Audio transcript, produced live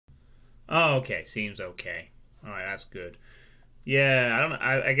Oh, okay. Seems okay. Alright, that's good. Yeah, I don't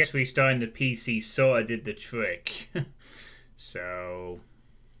know. I guess restarting the PC sort of did the trick. So,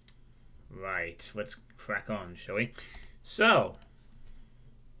 right. Let's crack on, shall we? So,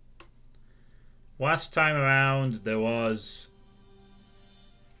 last time around there was...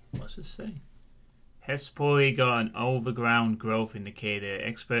 What's it say? Hespori got an overground growth indicator.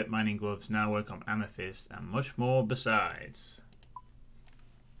 Expert mining gloves now work on amethyst and much more besides.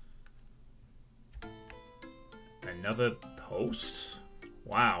 Another post?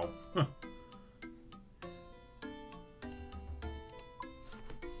 Wow. Huh.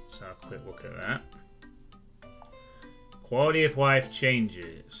 So a quick look at that. Quality of life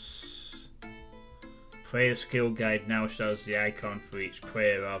changes. Prayer skill guide now shows the icon for each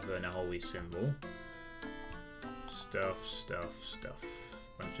prayer rather than a holy symbol. Stuff.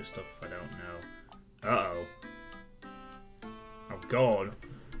 Bunch of stuff I don't know. Uh-oh. Oh god.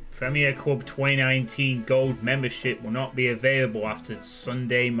 Premier Club 2019 Gold membership will not be available after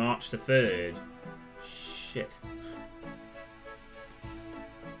Sunday, March the 3rd. Shit.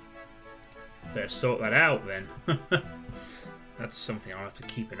 Better sort that out then. That's something I'll have to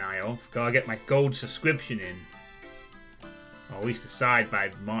keep an eye off. Gotta get my gold subscription in. Or at least decide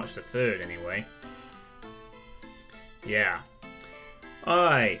by March the 3rd anyway. Yeah.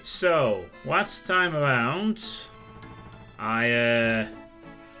 Alright, so last time around I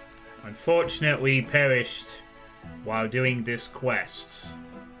unfortunately perished while doing this quest.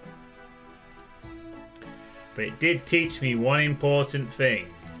 But it did teach me one important thing.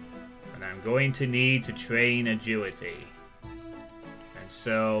 And I'm going to need to train agility. And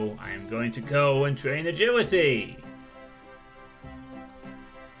so I am going to go and train agility.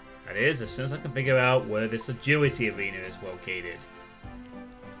 That is, as soon as I can figure out where this agility arena is located.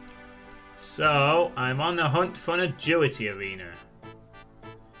 So, I'm on the hunt for an agility arena.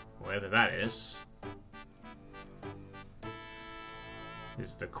 Wherever that is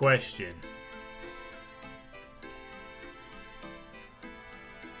the question.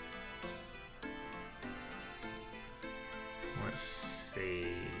 Let's see.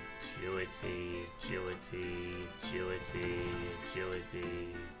 Agility.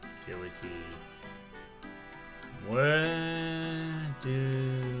 Where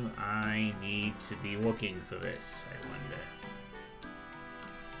do I need to be looking for this, I wonder?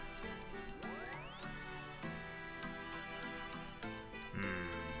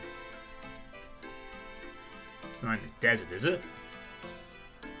 It's not in the desert, is it?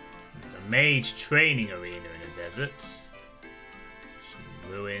 There's a mage training arena in the desert.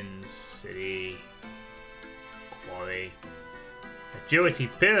 Some ruins, city, quarry. Agility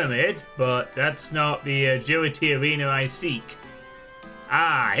pyramid, but that's not the agility arena I seek.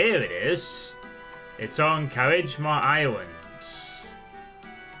 Ah, here it is. It's on Karijma Island.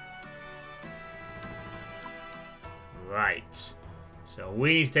 Right. So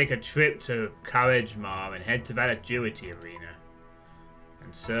we need to take a trip to Karijma and head to that agility arena.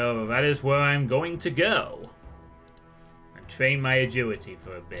 And so that is where I'm going to go. And train my agility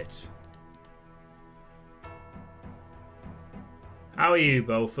for a bit. How are you,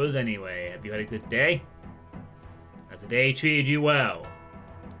 Bofers, anyway? Have you had a good day? Has the day treated you well?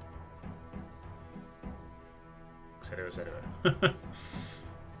 Etc, etc.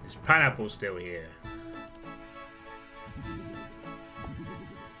 Is Pineapple still here?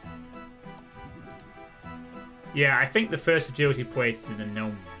 Yeah, I think the first agility place is in the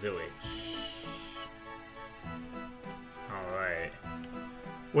Gnome Village. Alright.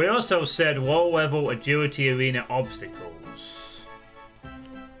 We also said low-level agility arena obstacles.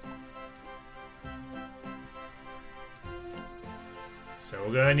 So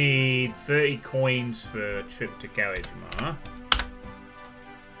we're going to need 30 coins for a trip to Karijma. And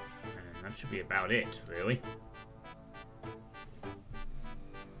that should be about it, really.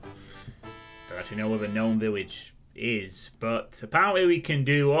 Don't actually know where the Gnome Village is, but apparently we can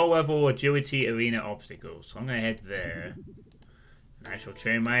do all-level agility arena obstacles. So I'm going to head there. And I shall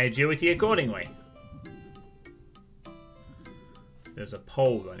train my agility accordingly. There's a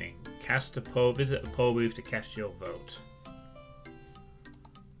poll running. Cast a poll. Visit a poll booth to cast your vote.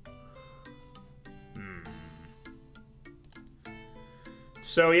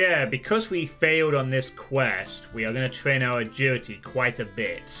 So yeah, because we failed on this quest, we are going to train our agility quite a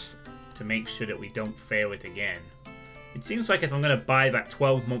bit to make sure that we don't fail it again. It seems like if I'm going to buy that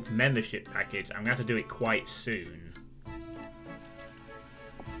 12-month membership package, I'm going to have to do it quite soon.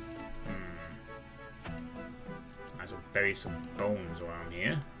 Might as well bury some bones around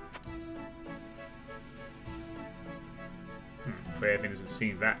here. Prayer thing doesn't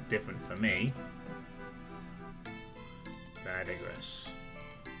seem that different for me. But I digress.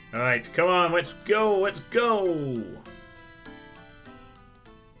 Alright, come on, let's go, let's go!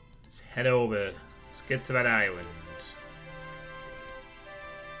 Let's head over. Let's get to that island.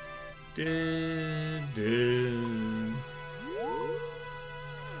 Don't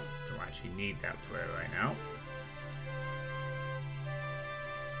actually need that prayer right now.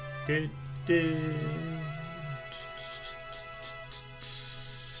 Etc.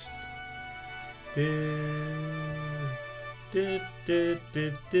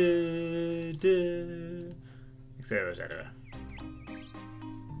 etc.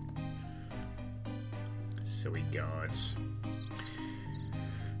 Silly gods.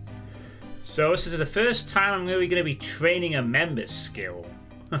 So this is the first time I'm really going to be training a member skill.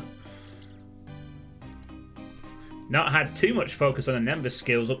 Not had too much focus on the member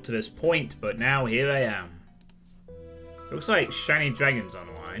skills up to this point, but now here I am. Looks like Shiny Dragon's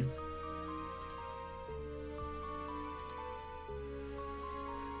online.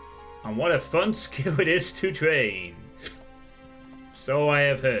 And what a fun skill it is to train. So I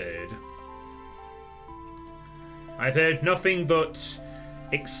have heard. I've heard nothing but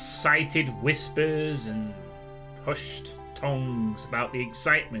excited whispers and hushed tongues about the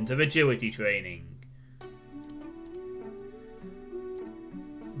excitement of agility training.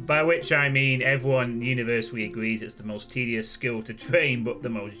 By which I mean everyone universally agrees it's the most tedious skill to train, but the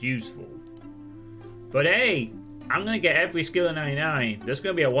most useful. But hey, I'm going to get every skill in 99. There's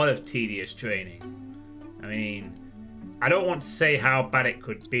going to be a lot of tedious training. I mean, I don't want to say how bad it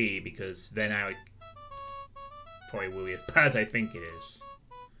could be, because then I would probably will be as bad as I think it is.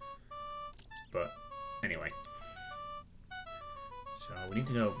 But anyway, so we need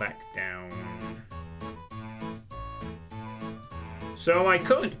to go back down. So my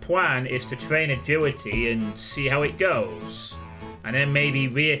current plan is to train agility and see how it goes, and then maybe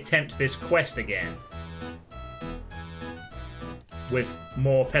reattempt this quest again with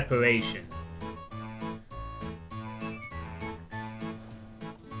more preparation.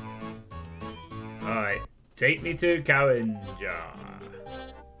 Alright, take me to Calenjar.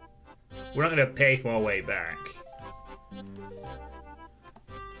 We're not going to pay for our way back.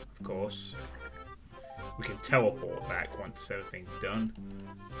 Of course. We can teleport back once everything's done.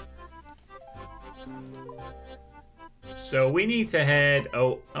 So we need to head...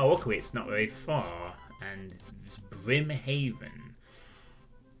 Oh, luckily it's not very far. And it's Brimhaven.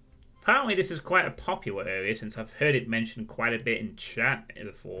 Apparently this is quite a popular area, since I've heard it mentioned quite a bit in chat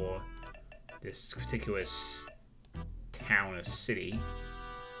before. This particular town or city.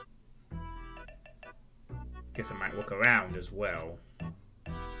 Guess I might look around as well.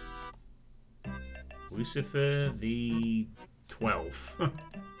 Lucifer the 12th.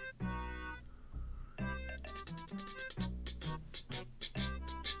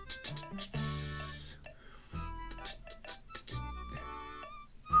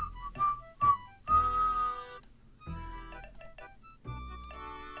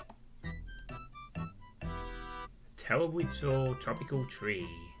 Telebuito tropical tree.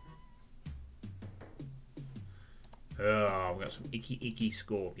 Oh, we've got some icky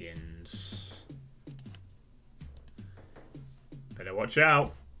scorpions. Better watch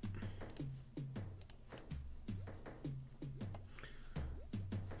out.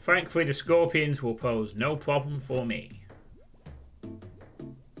 Thankfully, the scorpions will pose no problem for me.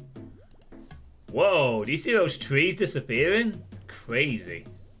 Whoa, do you see those trees disappearing? Crazy.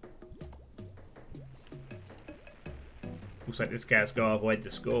 Looks like this guy's got to avoid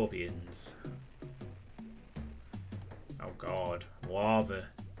the scorpions. Oh god, lava.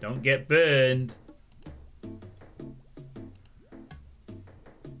 Don't get burned.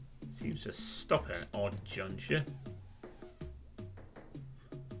 Seems to stop at an odd juncture.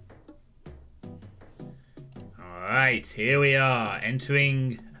 Alright, here we are,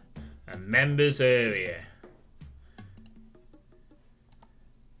 entering a members area.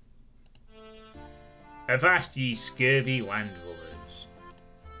 Avast ye scurvy landlubbers,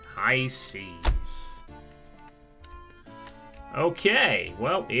 high seas. Okay,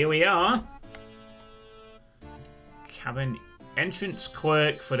 well, here we are. Cabin entrance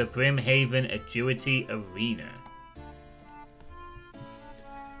clerk for the Brimhaven Agility Arena.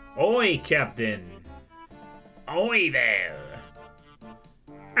 Oi, Captain. Oi there.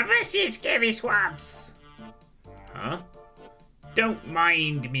 Avast ye scurvy swabs. Huh? Don't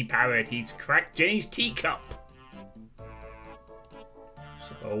mind me, parrot. He's cracked Jenny's teacup.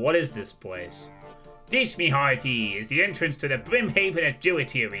 So, what is this place? This, me hearty, is the entrance to the Brimhaven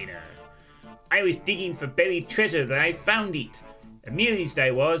Agility Arena. I was digging for buried treasure that I found it. Amused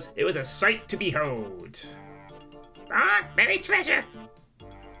I was. It was a sight to behold. Ah, buried treasure.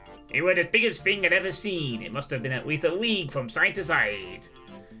 It was the biggest thing I'd ever seen. It must have been at least a league from side to side.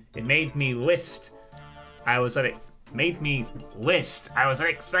 It made me list. I was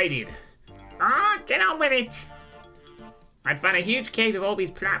excited. Ah, get on with it! I'd found a huge cave with all these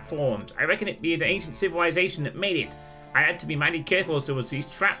platforms. I reckon it'd be the ancient civilization that made it. I had to be mighty careful as there was these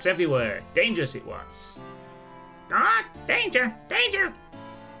traps everywhere. Dangerous it was. Ah, danger! Danger!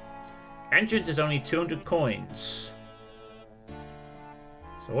 Entrance is only 200 coins.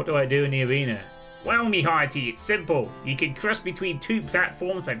 So what do I do in the arena? Well, me hearty, it's simple. You can cross between two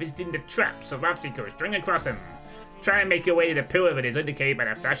platforms by visiting the traps of obstacles strung across them. Try and make your way to the pillar that is indicated by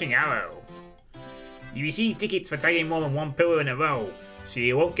the flashing arrow. You receive tickets for tagging more than one pillar in a row, so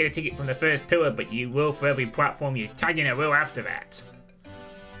you won't get a ticket from the first pillar, but you will for every platform you tag in a row after that.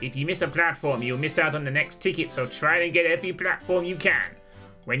 If you miss a platform, you'll miss out on the next ticket, so try and get every platform you can.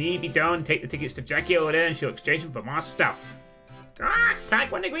 When you be done, take the tickets to Jackie over there and she'll exchange them for more stuff. Ah,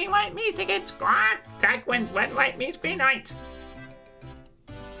 tag when the green light means tickets. Ah, tag when red light means green light.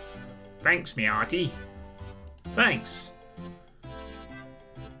 Thanks, me hearty. Thanks.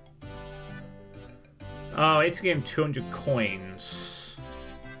 Oh, it's give him 200 coins.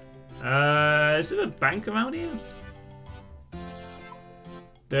 Is there a bank around here?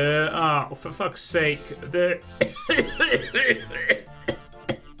 Oh, for fuck's sake.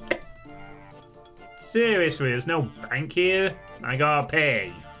 Seriously, there's no bank here? I gotta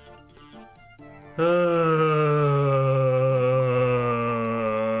pay.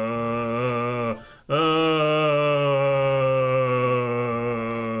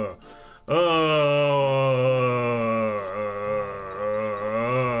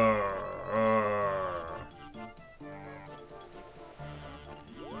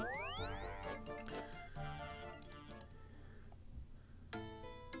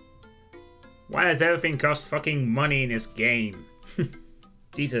 Why does everything cost fucking money in this game?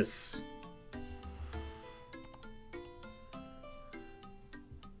 Jesus.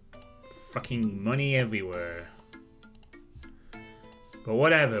 Fucking money everywhere. But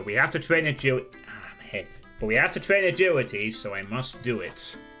whatever, we have to train agility. But we have to train agility, so I must do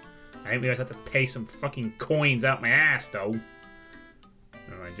it. I didn't realize I have to pay some fucking coins out my ass, though.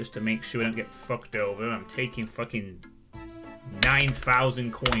 Alright, just to make sure I don't get fucked over, I'm taking fucking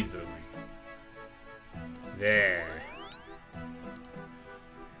 9,000 coins with me. There.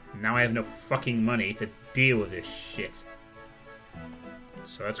 Now I have no fucking money to deal with this shit.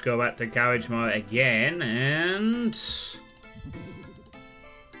 So let's go back to Garage Mart again and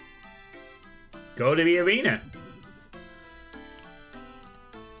go to the arena.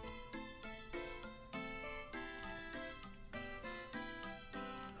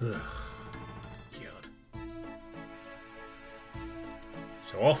 Ugh. God.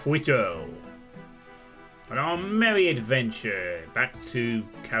 So off we go. On our merry adventure back to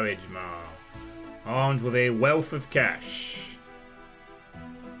Carriage Mart, armed with a wealth of cash.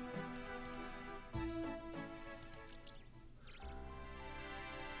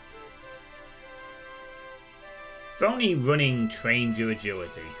 If only running trained your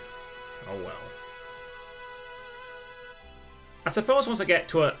agility. Oh well. I suppose once I get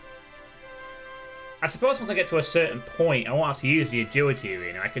to a certain point, I won't have to use the agility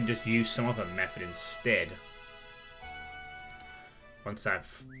arena. I can just use some other method instead. Once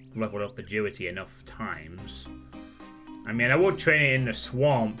I've leveled up agility enough times. I mean, I would train it in the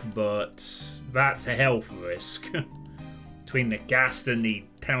swamp, but that's a health risk. Between the ghast and the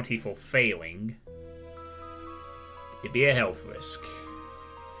penalty for failing, it'd be a health risk.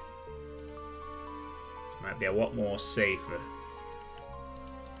 This might be a lot more safer.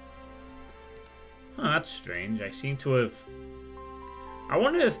 Oh, that's strange. I seem to have... I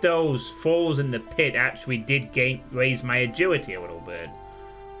wonder if those falls in the pit actually did raise my agility a little bit.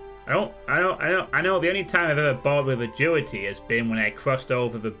 I know the only time I've ever bothered with agility has been when I crossed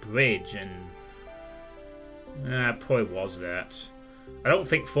over the bridge, and... probably was that. I don't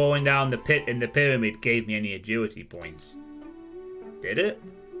think falling down the pit in the pyramid gave me any agility points. Did it?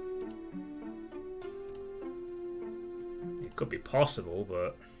 It could be possible,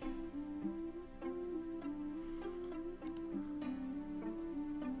 but...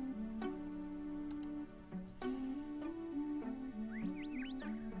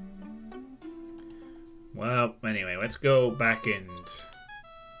 Well, anyway, let's go back and...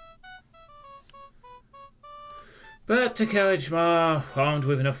 Back to Carriage Mart, armed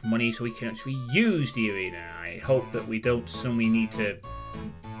with enough money so we can actually use the arena. I hope that we don't suddenly need to...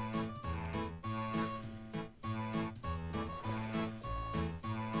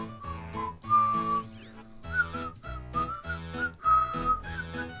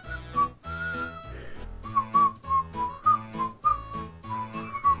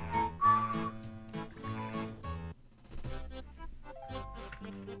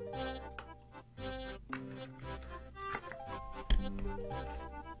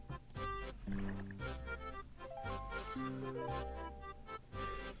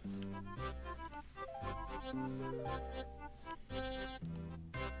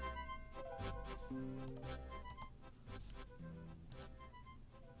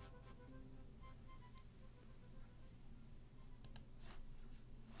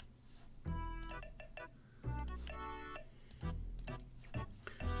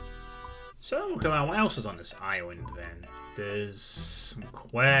 So look around, what else is on this island then? There's some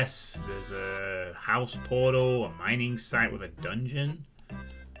quests, there's a house portal, a mining site with a dungeon.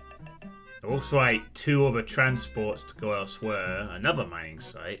 There looks like 2 other transports to go elsewhere, another mining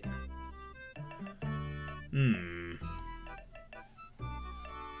site.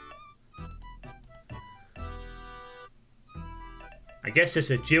 I guess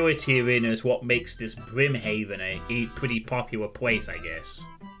this agility arena is what makes this Brimhaven a pretty popular place, I guess.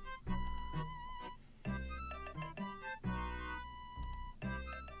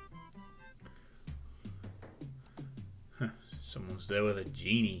 Someone's there with a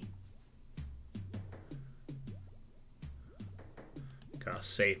genie. Gotta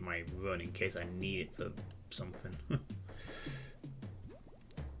save my run in case I need it for something.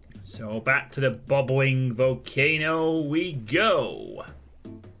 So back to the bubbling volcano we go.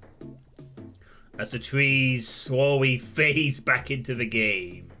 As the trees slowly fade back into the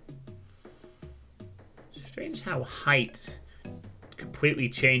game. Strange how height completely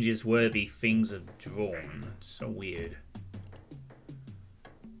changes where the things are drawn. It's so weird.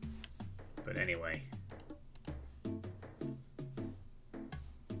 But anyway.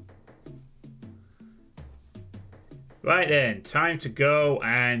 Right then, time to go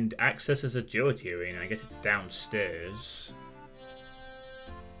and access this agility arena. I guess it's downstairs.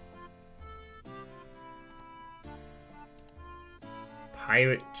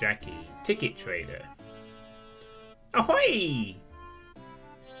 Pirate Jackie, ticket trader. Ahoy!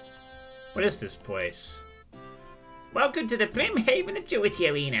 What is this place? Welcome to the Brimhaven Agility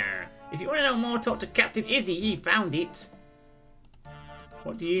Arena. If you want to know more, talk to Captain Izzy. He found it.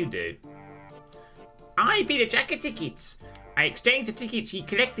 What do you do? I be the jacket tickets. I exchange the tickets you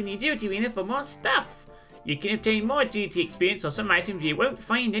collect in the agility arena for more stuff. You can obtain more agility experience or some items you won't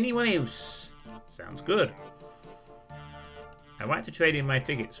find anywhere else. Sounds good. I'd like to trade in my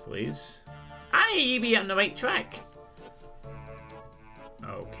tickets, please. Aye, you be on the right track.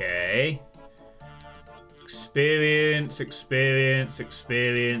 Okay. Experience, experience,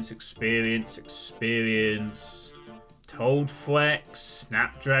 experience, experience, experience. Toadflex,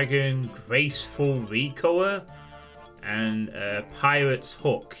 Snapdragon, Graceful Recolor, and Pirate's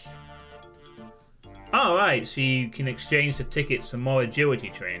Hook. Alright, so you can exchange the tickets for more agility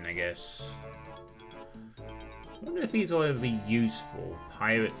training, I guess. I wonder if these will ever be useful.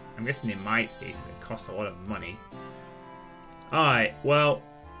 Pirate, I'm guessing they might be, since they cost a lot of money. Alright, well,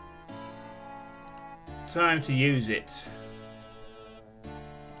 time to use it.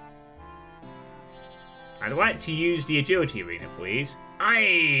 I'd like to use the agility arena, please.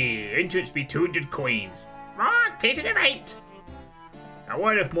 Aye, entrance be 200 coins. Mark, pay to the right. A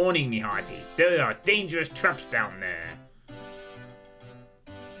word of warning, me hearty. There are dangerous traps down there.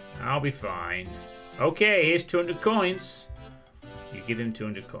 I'll be fine. Okay, here's 200 coins. You give him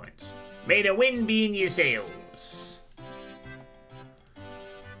 200 coins. May the wind be in your sails.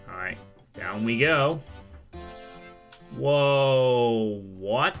 Alright, down we go. Whoa,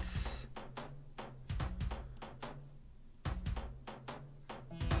 what?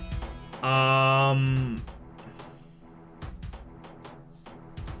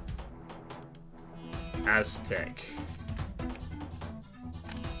 Aztec.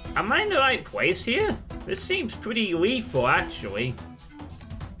 Am I in the right place here? This seems pretty lethal, actually.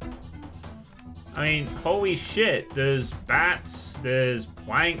 I mean, holy shit. There's bats, there's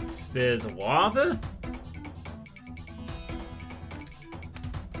planks, there's lava.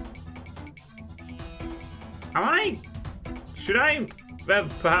 Should I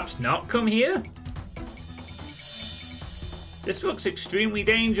perhaps not come here? This looks extremely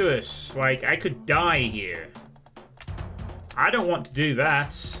dangerous. Like, I could die here. I don't want to do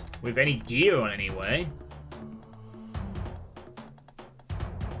that with any gear on anyway.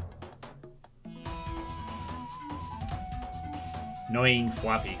 Annoying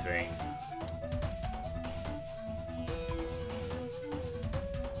flappy thing.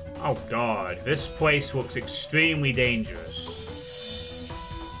 Oh god, this place looks extremely dangerous.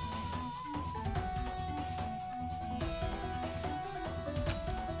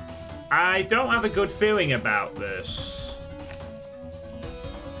 I don't have a good feeling about this.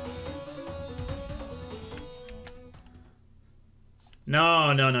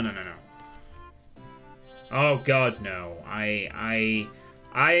 No. Oh god, no. I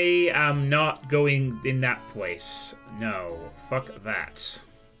am not going in that place. No. Fuck that.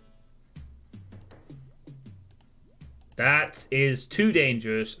 That is too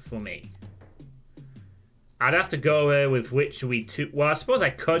dangerous for me. I'd have to go there with literally two... Well, I suppose I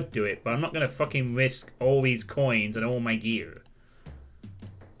could do it, but I'm not going to fucking risk all these coins and all my gear.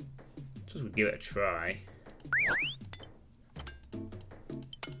 Just give it a try.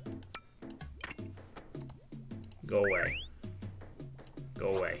 Go away.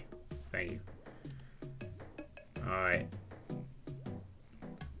 Go away. Thank you. Alright.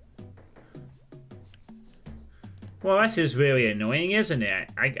 Well, this is really annoying, isn't it?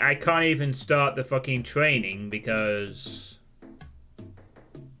 I can't even start the fucking training because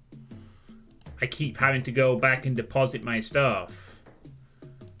I keep having to go back and deposit my stuff.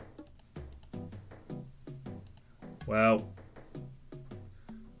 Well,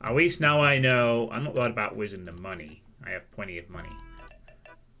 at least now I know. I'm not worried about losing the money. I have plenty of money.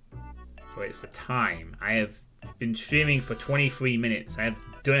 But it's the time. I have been streaming for 23 minutes. I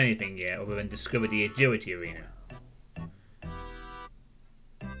haven't done anything yet other than discover the agility arena.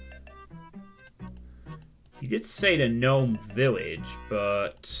 He did say the gnome village,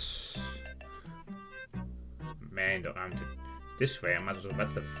 but man, I'm this way. I might as well go back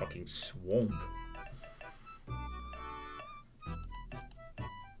to the fucking swamp.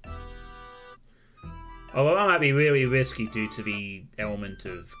 Although that might be really risky due to the element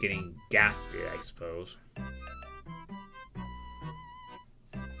of getting gassed here, I suppose.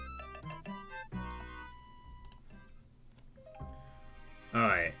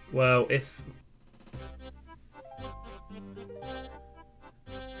 Alright, well, if...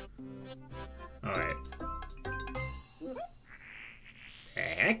 Alright.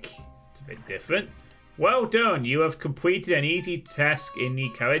 Heck, it's a bit different. Well done, you have completed an easy task in the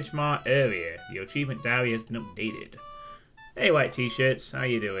Carriage Mart area. Your achievement diary has been updated. Hey white t-shirts, how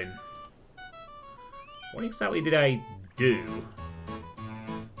you doing? What exactly did I do?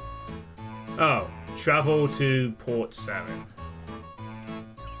 Oh, travel to Port 7.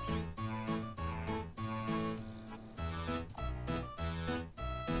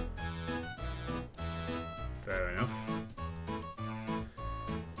 Fair enough.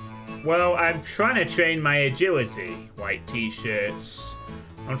 Well, I'm trying to train my agility, white t-shirts.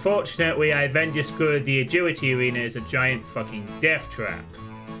 Unfortunately, I then discovered the agility arena is a giant fucking death trap.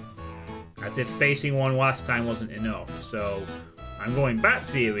 As if facing one last time wasn't enough. So, I'm going back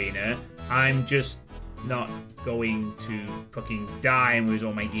to the arena. I'm just not going to fucking die and lose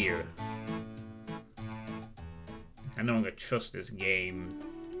all my gear. I no longer trust this game.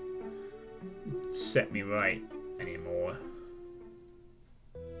 Set me right anymore.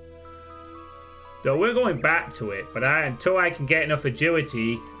 Though we're going back to it, but until I can get enough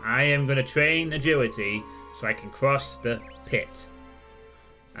agility, I am going to train agility so I can cross the pit.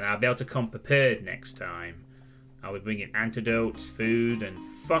 And I'll be able to come prepared next time. I'll be bringing antidotes, food, and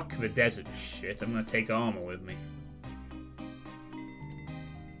fuck the desert shit. I'm going to take armor with me.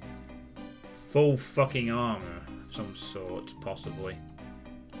 Full fucking armor of some sort, possibly.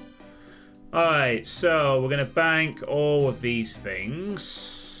 Alright, so we're going to bank all of these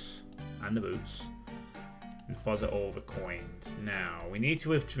things. And the boots. And deposit all the coins. Now, we need to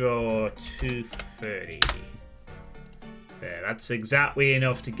withdraw 230. There, that's exactly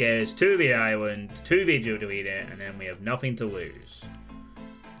enough to get us to the island, to the agility arena, and then we have nothing to lose.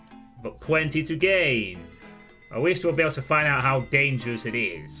 But plenty to gain. At least we'll be able to find out how dangerous it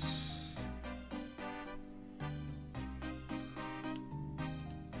is.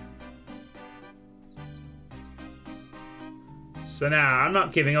 So now, I'm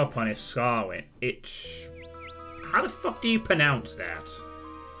not giving up on it, Scarlet. It's... How the fuck do you pronounce that?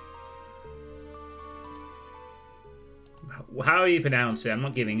 How you pronounce it, I'm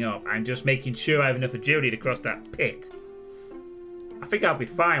not giving up. I'm just making sure I have enough agility to cross that pit. I think I'll be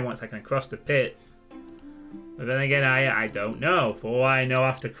fine once I can cross the pit. But then again, I don't know. For all I know,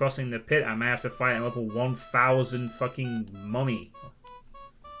 after crossing the pit, I may have to fight a level 1000 fucking mummy.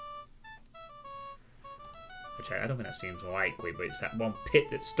 Which I don't think that seems likely, but it's that one pit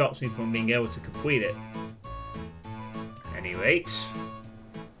that stops me from being able to complete it. At any rate...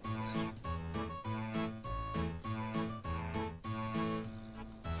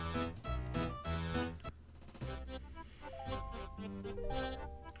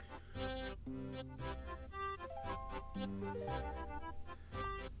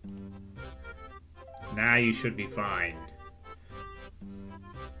 Now you should be fine.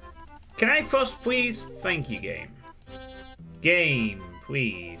 Can I cross, please? Thank you, game. Game,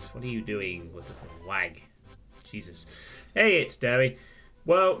 please. What are you doing with this lag? Jesus. Hey, it's Derry.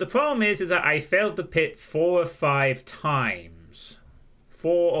 Well, the problem is that I failed the pit 4 or 5 times.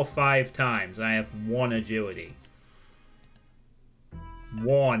 4 or 5 times. And I have 1 agility.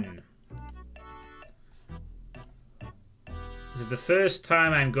 1. This is the first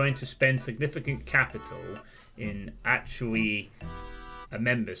time I'm going to spend significant capital in actually a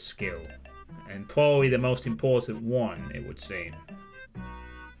member's skill. And probably the most important one, it would seem.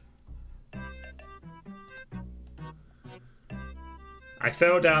 I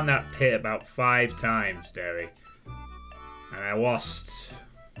fell down that pit about 5 times, Derry. And I lost...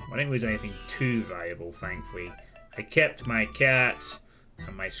 I didn't lose anything too valuable, thankfully. I kept my cat,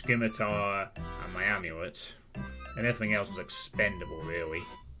 and my scimitar, and my amulet. And everything else was expendable, really.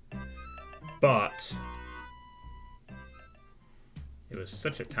 But... it was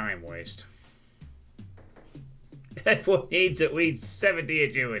such a time waste. Everyone needs at least 70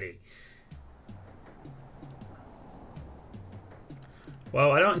 agility.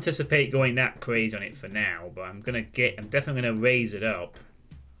 Well, I don't anticipate going that crazy on it for now, but I'm definitely gonna raise it up.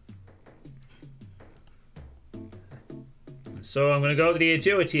 So I'm gonna go to the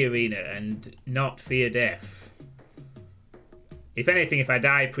agility arena and not fear death. If anything, if I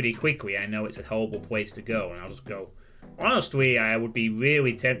die pretty quickly, I know it's a horrible place to go, and I'll just go. Honestly, I would be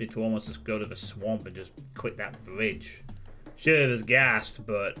really tempted to almost just go to the swamp and just quit that bridge. Sure, there's gassed,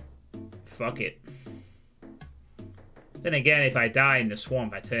 but fuck it. Then again, if I die in the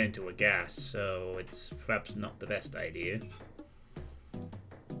swamp, I turn into a gas, so it's perhaps not the best idea.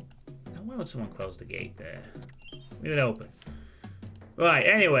 Now, why would someone close the gate there? Leave it open. Right,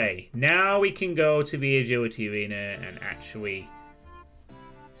 anyway, now we can go to the agility arena and actually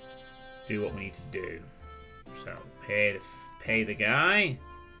do what we need to do. So, pay the guy.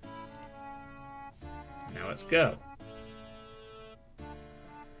 Now let's go.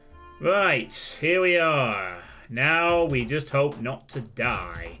 Right, here we are. Now we just hope not to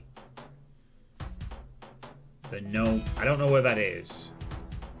die. The gnome. I don't know where that is.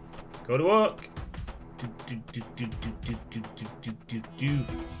 Go to work.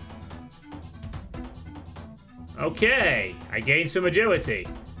 Okay, I gained some agility.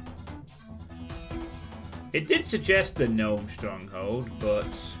 It did suggest the gnome stronghold, but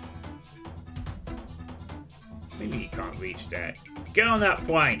maybe you can't reach that. Get on that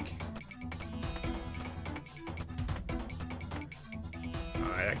plank.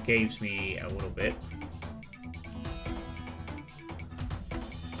 Alright, that gives me a little bit.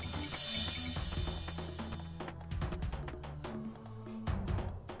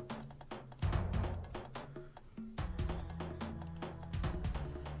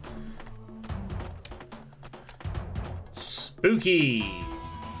 Spooky!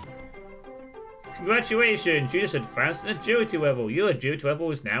 Congratulations, you just advanced an agility level. Your agility level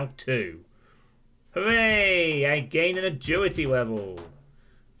is now 2. Hooray! I gained an agility level.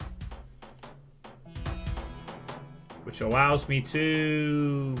 Which allows me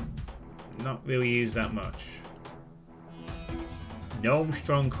to not really use that much. Gnome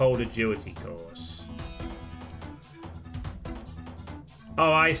Stronghold Agility course.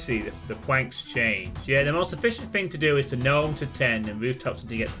 Oh, I see. The planks change. Yeah, the most efficient thing to do is to gnome to 10 and rooftops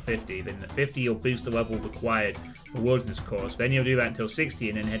until you get to 50. Then at 50, you'll boost the level required for Wilderness course. Then you'll do that until 60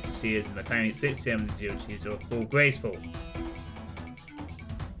 and then head to Sears. And by the time you hit 60, agilities are full graceful.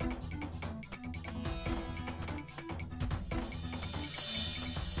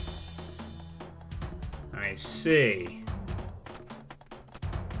 I see.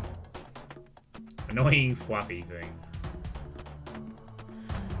 Annoying flappy thing.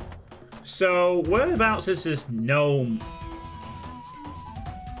 So, whereabouts is this gnome?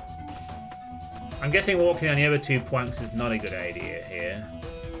 I'm guessing walking on the other 2 planks is not a good idea here.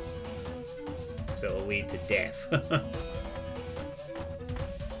 So it'll lead to death.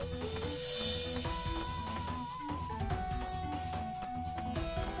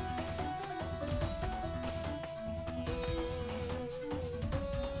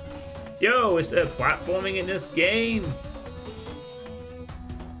 Yo, is there platforming in this game?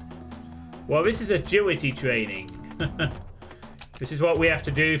 Well, this is agility training. This is what we have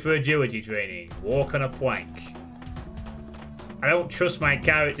to do for agility training. Walk on a plank. I don't trust my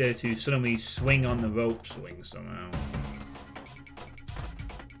character to suddenly swing on the rope swing somehow.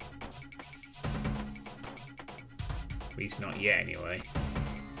 At least not yet, anyway.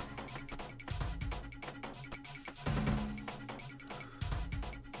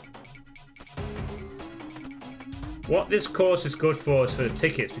 What this course is good for is for the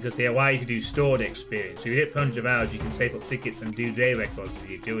tickets, because they allow you to do stored experience. So you hit 100 hours, you can save up tickets and do day records with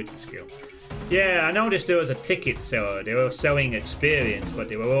the agility skill. Yeah, I noticed there was a ticket seller. They were selling experience, but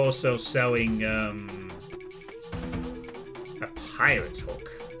they were also selling a pirate's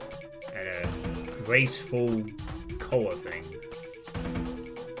hook and a graceful collar thing.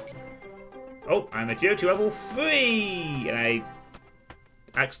 Oh, I'm agility level 3! And I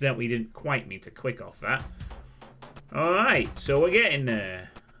accidentally didn't quite mean to click off that. Alright, so we're getting there.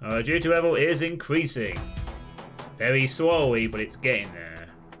 Our agility level is increasing. Very slowly, but it's getting there.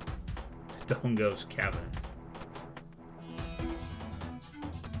 Dongo's Cavern.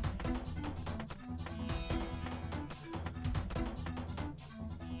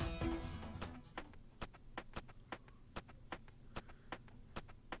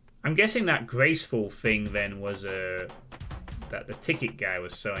 I'm guessing that graceful thing then was that the ticket guy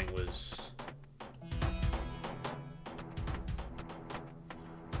was selling was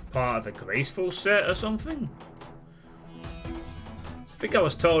part of a graceful set or something. I think I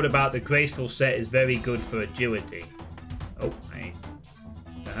was told about the graceful set is very good for agility. Oh, hey.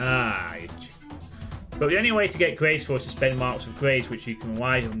 But the only way to get graceful is to spend marks of grace, which you can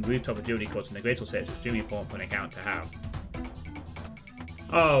wide on rooftop agility course, and the graceful set is extremely important for an account to have.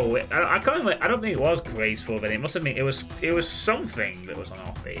 Oh, I can't remember. I don't think it was graceful then. It must have been. It was something that was on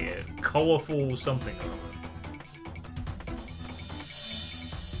offer here. Colourful something or other.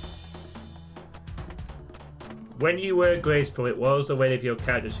 When you were graceful, it was the way of your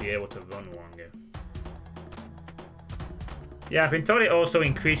character so you're able to run longer. Yeah, I've been told it also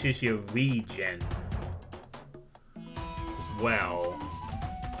increases your regen as well.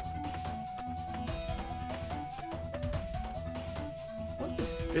 What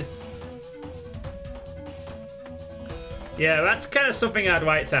is this? Yeah, that's kind of something I'd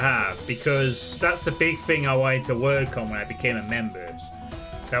like to have, because that's the big thing I wanted to work on when I became a member.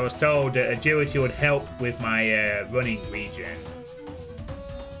 I was told that agility would help with my running regen.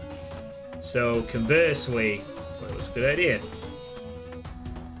 So conversely, I thought it was a good idea.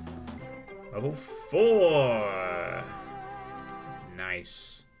 Level 4.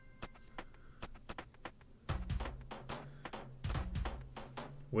 Nice.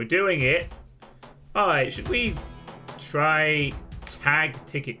 We're doing it. Alright, should we try tag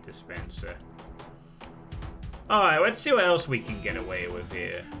ticket dispenser? Alright, let's see what else we can get away with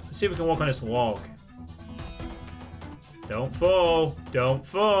here. Let's see if we can walk on this log. Don't fall. Don't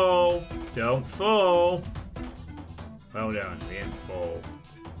fall. Don't fall. Well done. We didn't fall.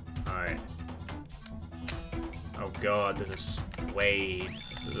 Alright. Oh god, there's a spade.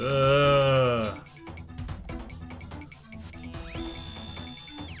 Ugh.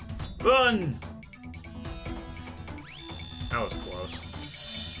 Run! That was close.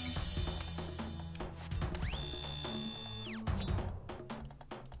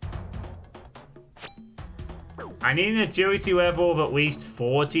 I need an agility level of at least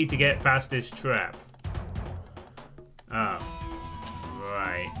 40 to get past this trap. Oh.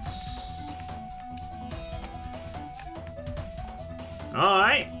 Right.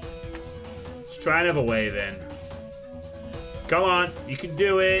 Alright. Let's try another way then. Come on. You can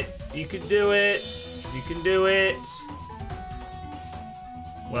do it. You can do it. You can do it.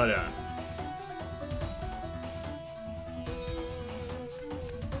 Well done.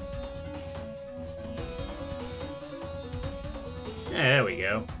 Yeah, there we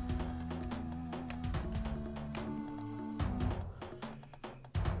go.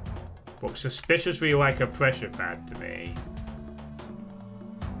 Looks suspiciously like a pressure pad to me.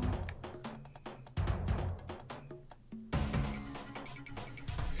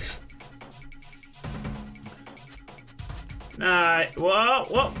 Nah, whoa,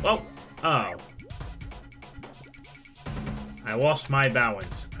 whoa, whoa. Oh. I lost my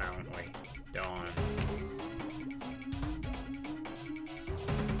balance, apparently. Darn.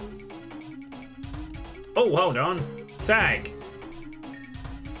 Oh, hold on. Tag.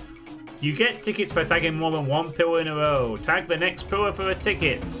 You get tickets by tagging more than one pillar in a row. Tag the next pillar for a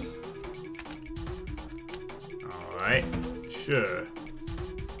ticket. Alright. Sure.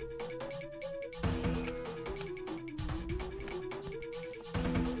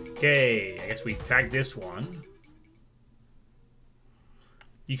 Okay, I guess we tag this one.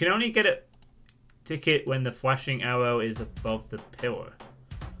 You can only get a ticket when the flashing arrow is above the pillar.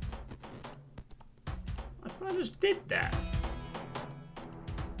 I thought I just did that.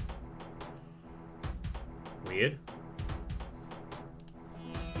 Weird.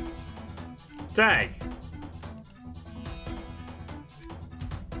 Tag.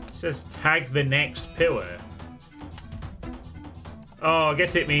 It says tag the next pillar. Oh, I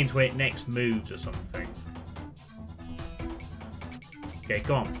guess it means when it next moves or something. Okay,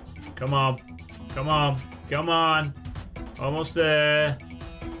 come on. Come on. Come on. Come on. Almost there.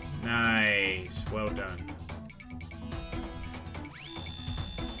 Nice. Well done.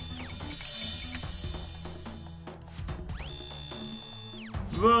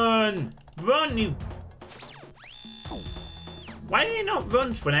 Run! Run, you... Why did he not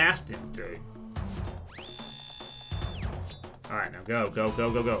run when I asked him to? Alright, now go, go, go,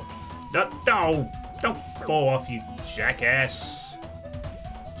 go, go. No, no! Don't fall off, you jackass.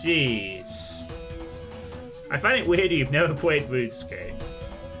 Jeez. I find it weird you've never played Runescape.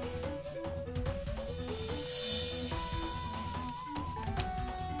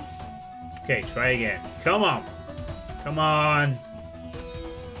 Okay, try again. Come on. Come on.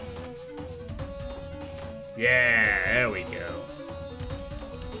 Yeah, there we go.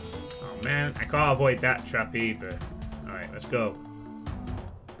 Man, I can't avoid that trap either. Alright, let's go.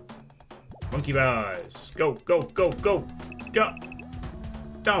 Monkey bars. Go, go, go, go. Go.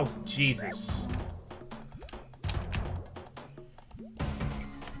 Oh, Jesus.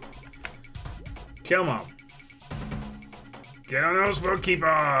 Come on. Get on those monkey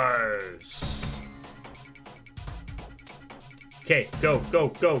bars. Okay, go, go,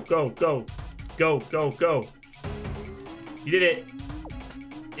 go, go, go. Go, go, go. You did it.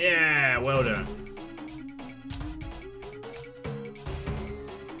 Yeah, well done.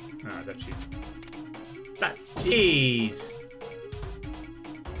 Ah, that's you. That, jeez.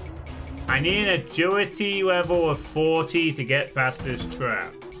 I need an agility level of 40 to get past this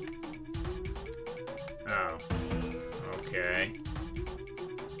trap. Oh. Okay.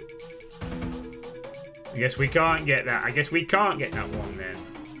 I guess we can't get that. I guess we can't get that one then.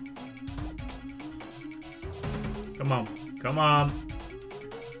 Come on. Come on.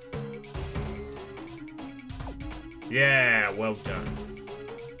 Yeah, well done.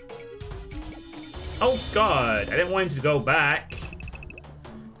 Oh, God. I didn't want him to go back.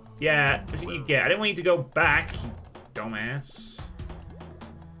 Yeah, that's what you get. I didn't want you to go back, you dumbass.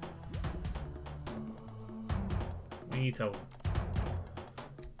 We need to...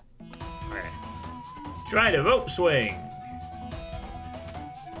 Okay. Try the rope swing.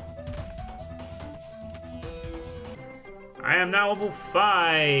 I am now level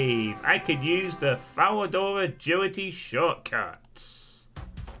 5. I could use the Falador agility shortcuts.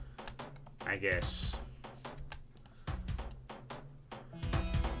 I guess.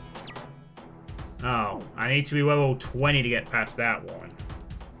 Oh, I need to be level 20 to get past that one.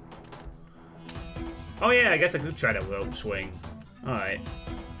 Oh yeah, I guess I could try the rope swing. Alright.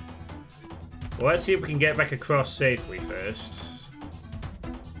 Well, let's see if we can get back across safely first.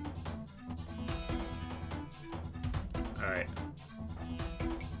 Alright.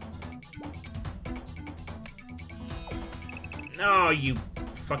 No, you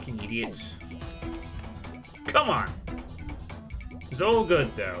fucking idiots. Come on! It's all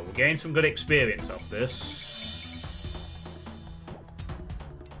good though. We're getting some good experience off this.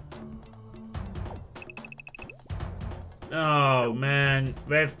 Oh man,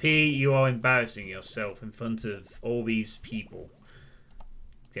 Rev P, you are embarrassing yourself in front of all these people.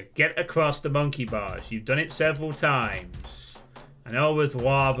 Okay, get across the monkey bars. You've done it several times. I know there's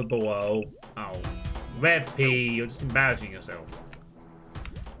lava below. Oh, Rev P, you're just embarrassing yourself.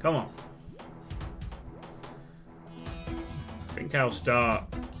 Come on. I think I'll start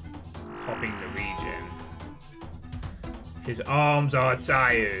popping the regen. His arms are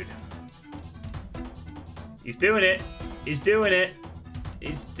tired. He's doing it. He's doing it.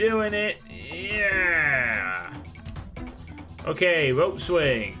 He's doing it. Yeah. Okay, rope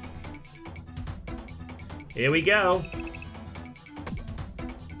swing. Here we go.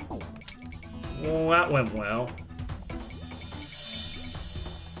 Oh, that went well.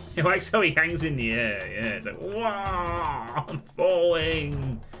 He likes how he hangs in the air. Yeah, it's like, wow, I'm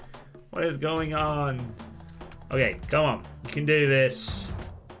falling. What is going on? Okay, come on. You can do this.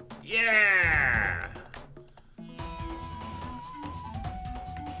 Yeah.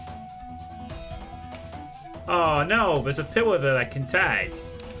 Oh no, there's a pillar that I can tag,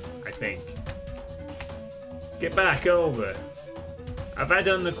 I think. Get back over. Have I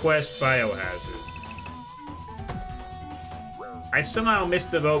done the quest Biohazard? I somehow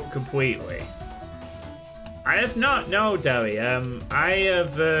missed the rope completely. I have not, no, Derry. I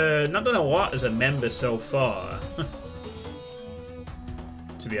have not done a lot as a member so far.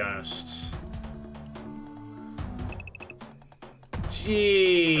 To be honest.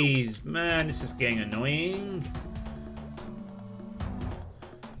 Jeez, man, this is getting annoying.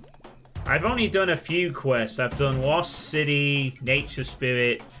 I've only done a few quests. I've done Lost City, Nature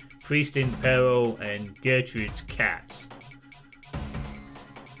Spirit, Priest in Peril, and Gertrude's Cat.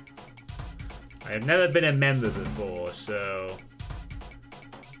 I have never been a member before, so...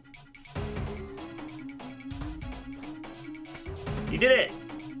 He did it!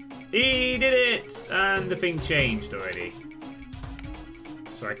 He did it! And the thing changed already.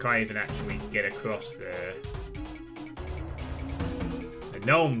 So I can't even actually get across there. The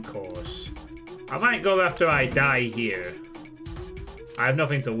gnome course. I might go after I die here. I have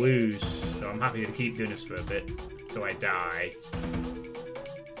nothing to lose, so I'm happy to keep doing this for a bit until I die.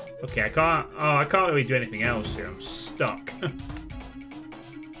 Okay, I can't really do anything else here. I'm stuck.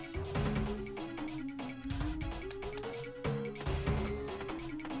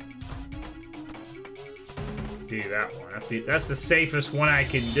 Do that one. That's the safest one I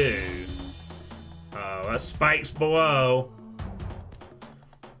can do. Oh, that spike's below.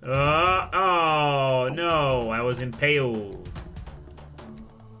 Oh no, I was impaled.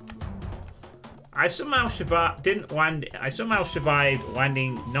 I somehow survived. Didn't land. I somehow survived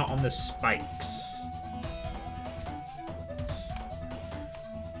landing not on the spikes.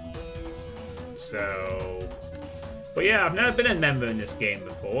 So, but yeah, I've never been a member in this game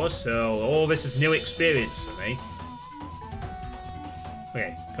before, so all this is new experience for me.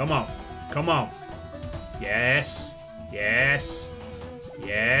 Okay, come on, come on. Yes, yes,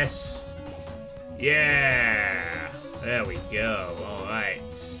 yes, yeah. There we go. All right.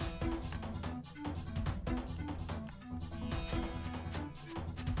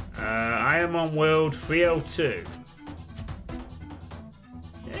 I am on world 302.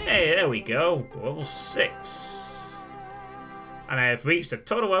 Hey, there we go. Level 6. And I have reached a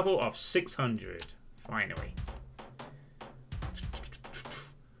total level of 600. Finally.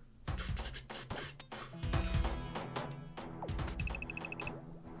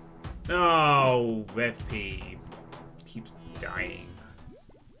 No, RevP keeps dying.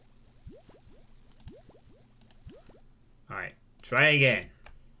 Alright, try again.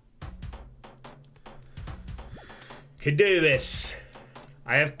 Can do this.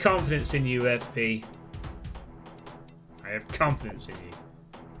 I have confidence in you, FP. I have confidence in you.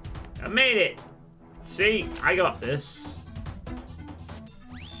 I made it! See? I got this.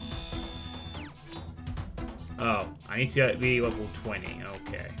 Oh, I need to be level 20.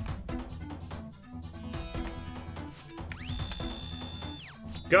 Okay.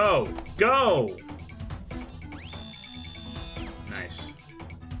 Go! Go! Nice.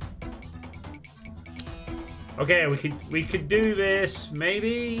 Okay, we could do this,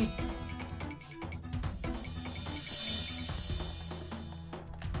 maybe?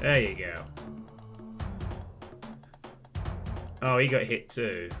 There you go. Oh, he got hit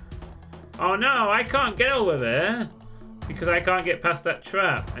too. Oh no, I can't get over there because I can't get past that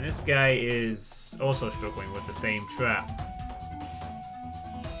trap. And this guy is also struggling with the same trap.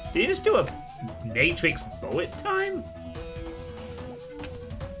 Did he just do a Matrix bullet time?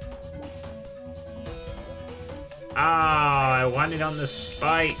 Ah, I landed on the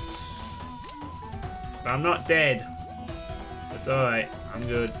spikes. But I'm not dead. That's alright. I'm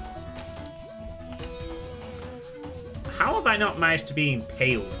good. How have I not managed to be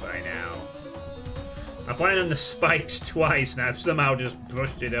impaled by now? I've landed on the spikes twice and I've somehow just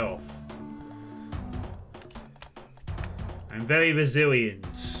brushed it off. I'm very resilient,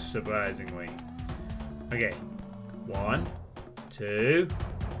 surprisingly. Okay. 1, 2,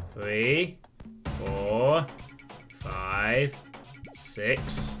 3, 4, 5,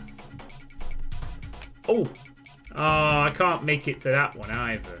 6. Oh! Oh, I can't make it to that one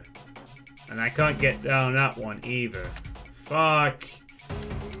either. And I can't get down that one either. Fuck.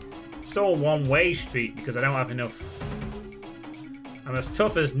 It's all one-way street because I don't have enough. I'm as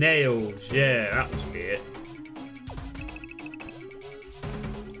tough as nails. Yeah, that must be it.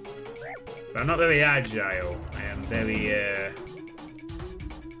 But I'm not very agile. I am very,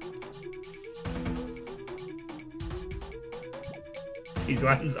 These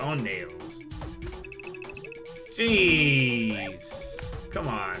ones on nails. Jeez. Come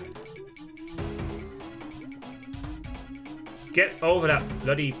on. Get over that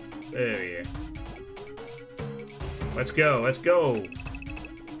bloody area. Let's go, let's go.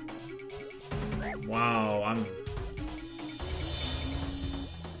 Wow, I'm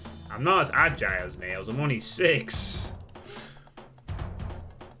not as agile as Nails. I'm only 6.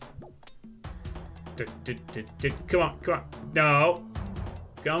 Come on, come on. No.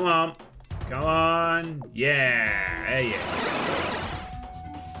 Come on. Come on. Yeah. There you go.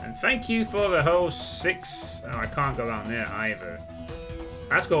 And thank you for the whole 6. Oh, I can't go down there either.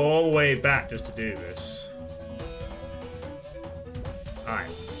 I have to go all the way back just to do this. Alright.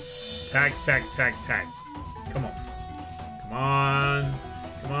 Tag, tag, tag, tag. Come on. Come on.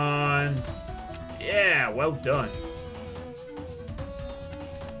 Come on. Yeah, well done.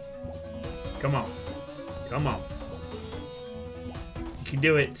 Come on. Come on. You can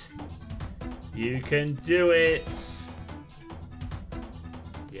do it. You can do it.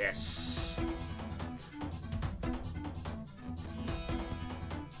 Yes.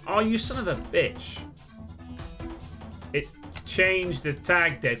 Oh, you son of a bitch. It changed the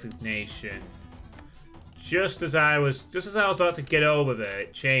tag designation. Just as I was about to get over there,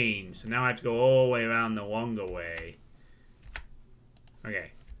 it changed. So now I have to go all the way around the longer way.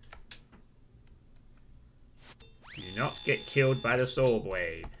 Okay. Do not get killed by the soul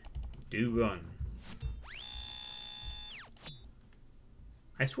blade. Do run.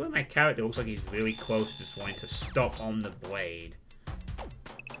 I swear my character looks like he's really close to just wanting to stop on the blade.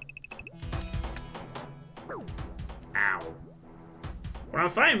 Ow. What I'm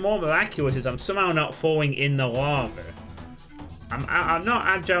finding more miraculous is I'm somehow not falling in the lava. I'm not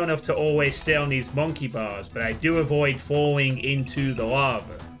agile enough to always stay on these monkey bars, but I do avoid falling into the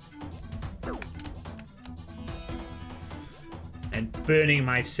lava. And burning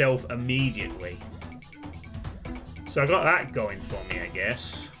myself immediately. So I got that going for me, I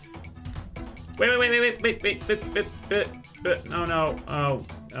guess. Wait. No. Oh,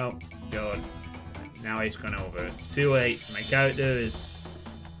 God. Now he's gone over. Too late. My character is...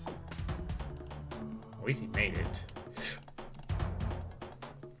 At least he made it.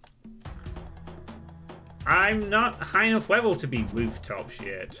 I'm not high enough level to be rooftops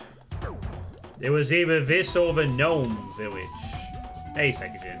yet. There was either this or the gnome village. Hey,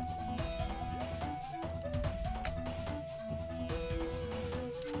 Sekijin.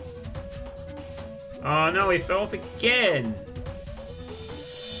 Oh no, he fell off again.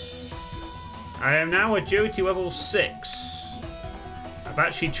 I am now a duty level 6. I've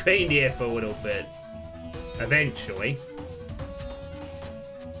actually trained here for a little bit. Eventually.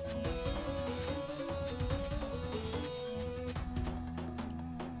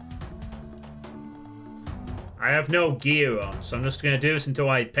 I have no gear on, so I'm just going to do this until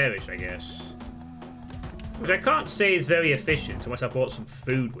I perish, I guess. Which I can't say is very efficient unless I brought some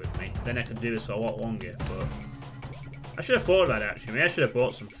food with me. Then I can do this for a lot longer, but... I should have thought about it, actually. Maybe I should have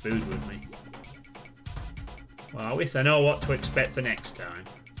brought some food with me. Well, at least I know what to expect for next time.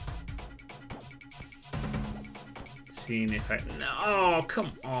 Seeing if I... No, oh,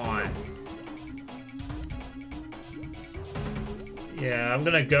 come on! Yeah, I'm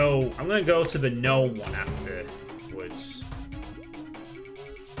gonna go to the gnome one afterwards.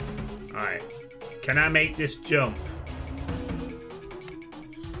 Alright. Can I make this jump?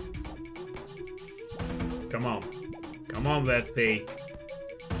 Come on. Come on, Suitepee.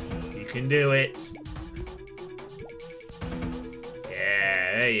 You can do it.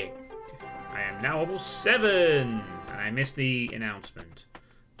 Yeah, there you go. I am now level 7. And I missed the announcement.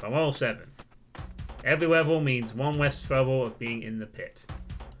 But I'm level 7. Every level means one less trouble of being in the pit.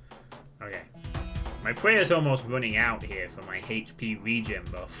 Okay. My prayer's almost running out here for my HP regen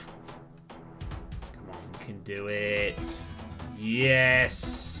buff. Come on, we can do it.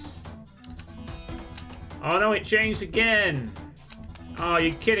 Yes! Oh no, it changed again! Oh,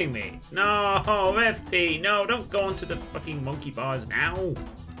 you're kidding me. No, FP, no, don't go onto the fucking monkey bars now.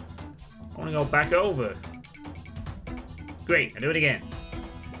 I want to go back over. Great, I do it again.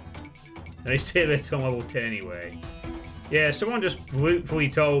 I still it on level 10 anyway. Yeah, someone just brutally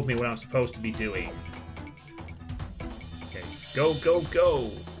told me what I'm supposed to be doing. Okay, go, go, go!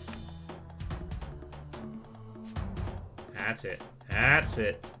 That's it. That's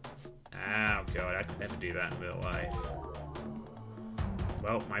it. Oh god, I could never do that in real life.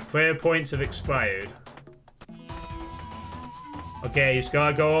 Well, my prayer points have expired. Okay, you just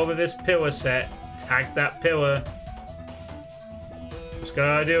gotta go over this pillar set. Tag that pillar. Just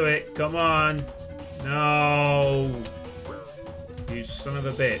gotta do it. Come on. No. You son of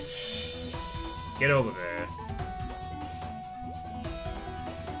a bitch. Get over there.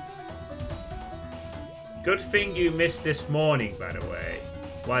 Good thing you missed this morning, by the way.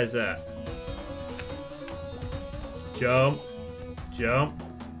 Why is that? Jump. Jump.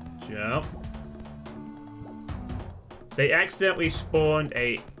 Jump. They accidentally spawned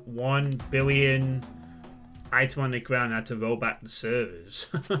a 1 billion item on the ground and had to roll back the servers.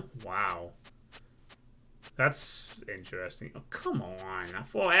 Wow. That's interesting. Oh, come on. I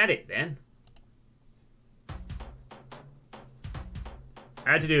thought I had it then.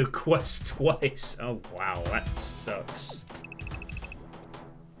 I had to do a quest twice. Oh, wow. That sucks.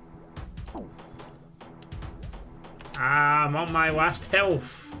 I'm on my last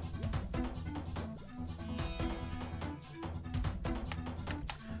health.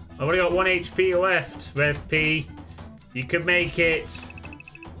 I've only got 1 HP left, RevP. You can make it.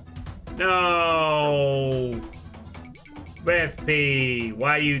 No! RevP,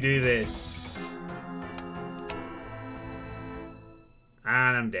 why you do this?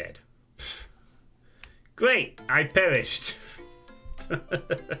 And I'm dead. Great, I perished.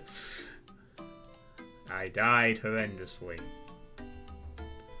 I died horrendously.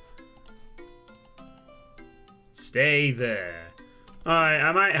 Stay there. Alright,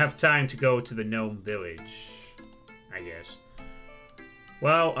 I might have time to go to the gnome village, I guess.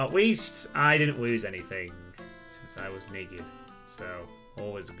 Well, at least I didn't lose anything since I was naked, so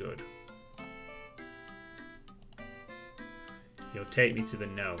all is good. You'll take me to the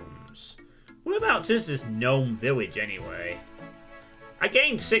gnomes. Whereabouts is this gnome village anyway? I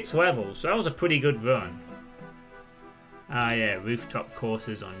gained 6 levels, so that was a pretty good run. Ah yeah, rooftop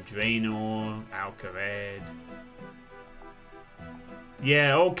courses on Draenor, Alcared.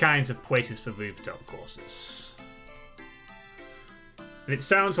 Yeah, all kinds of places for rooftop courses. And it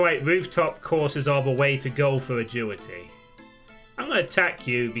sounds like rooftop courses are the way to go for agility. I'm going to attack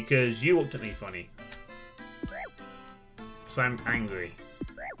you because you looked at me funny. Because I'm angry.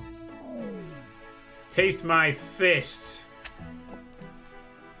 Taste my fist.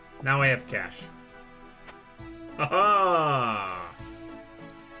 Now I have cash. Ha-ha!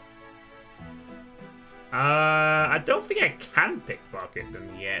 I don't think I can pickpocket them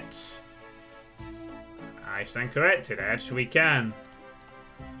yet. I stand corrected. I actually can.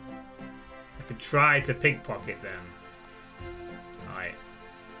 I could try to pickpocket them. Alright.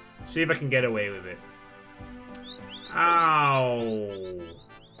 See if I can get away with it. Ow!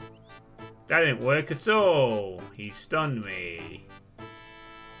 That didn't work at all. He stunned me.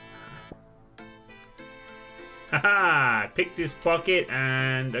 Haha! Picked his pocket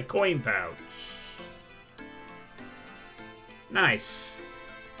and a coin pouch. Nice.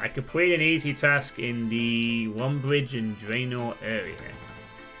 I complete an easy task in the Lumbridge and Draenor area.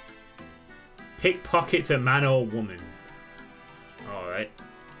 Pickpocket a man or woman. Alright.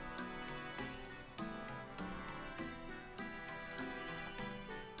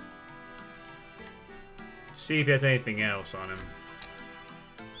 See if there's anything else on him.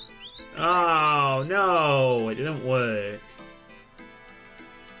 Oh, no! It didn't work.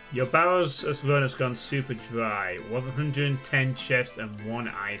 Your barrels of run has gone super dry. 110 chests and 1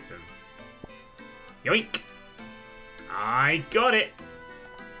 item. Yoink! I got it!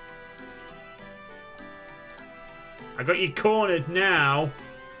 I got you cornered now.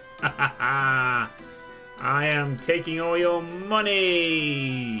 Ha ha ha! I am taking all your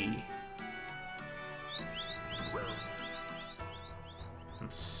money! And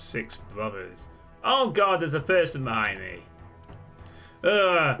 6 brothers. Oh god, there's a person behind me.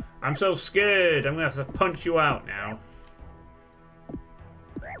 I'm so scared. I'm gonna have to punch you out now.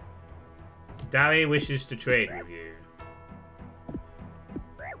 Dari wishes to trade with you.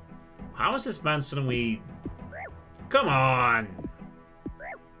 How is this man suddenly... Come on!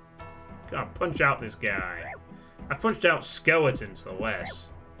 Gotta punch out this guy. I punched out skeletons for less.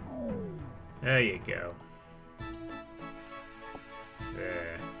 There you go.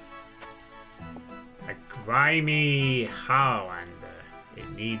 There. A grimy Harlander. It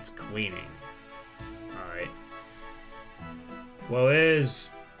needs cleaning. Alright. Well, there's...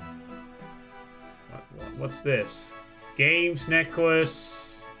 What's this? Games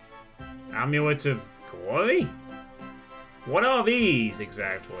necklace. Amulet of glory? What are these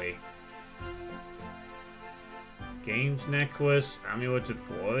exactly? Games necklace. Amulet of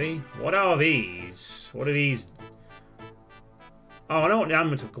glory? What are these? What are these? Oh, I know what the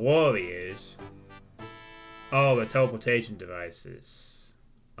Amulet of glory is. Oh, the teleportation devices.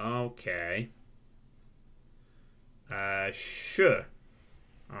 Okay. Sure.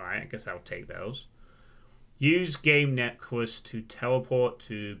 Alright, I guess I'll take those. Use game necklace to teleport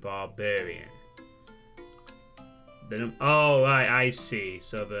to Barbarian. Then, oh, right, I see.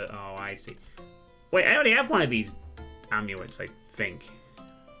 So the... Oh, I see. Wait, I already have one of these amulets, I think.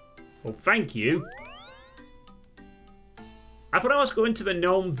 Well, thank you. I thought I was going to the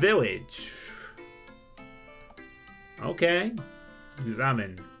gnome village. Okay.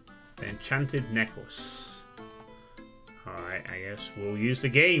 Examine the enchanted necklace. Alright, I guess we'll use the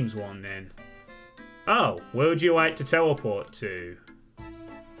games one then. Oh, where would you like to teleport to?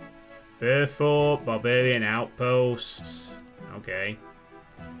 Burthorpe, Barbarian Outpost. Okay.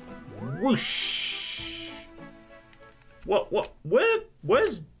 Whoosh!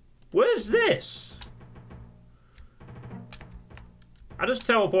 Where's this? I just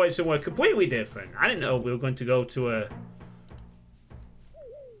teleported somewhere completely different. I didn't know we were going to go to a...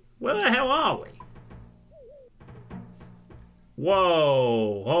 Where the hell are we?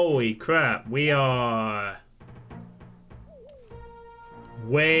 Whoa, holy crap. We are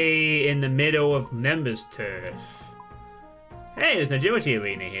way in the middle of members' turf. Hey, there's an agility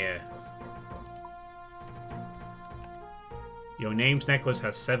arena here. Your name's necklace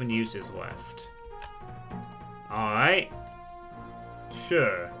has 7 uses left. Alright.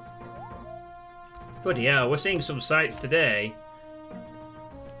 Sure. Bloody hell, we're seeing some sights today.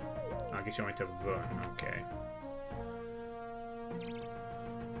 I guess you want to run, okay.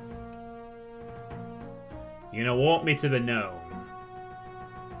 You're gonna walk me to the gnome.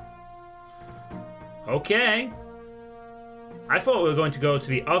 Okay. I thought we were going to go to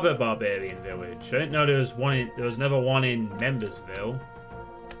the other barbarian village. I didn't know there was never one in Membersville.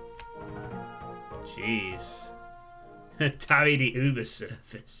 Jeez. Tarry the Uber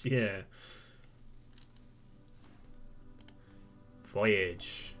surface, yeah.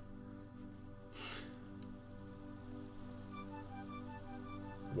 Voyage.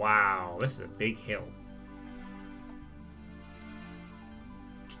 Wow, this is a big hill.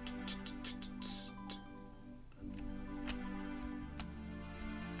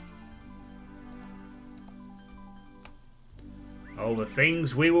 Oh, the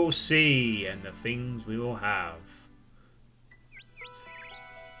things we will see and the things we will have.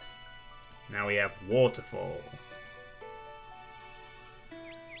 Now we have waterfall.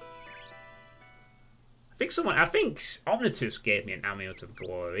 I think Omnitus gave me an Amulet of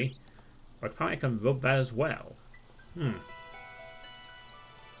Glory. But apparently I can rub that as well. An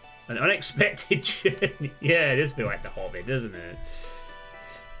unexpected journey. Yeah, it is a bit like The Hobbit, doesn't it?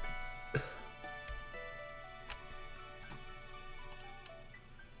 A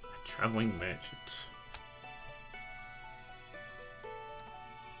travelling merchant.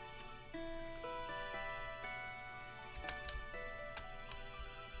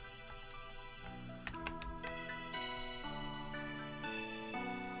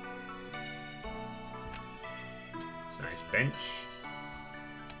 Nice bench.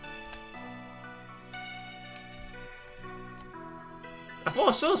 I thought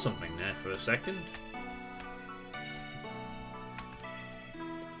I saw something there for a second.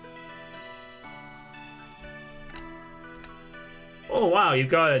 Oh wow, you've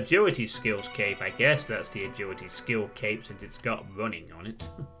got agility skills cape. I guess that's the agility skill cape since it's got running on it.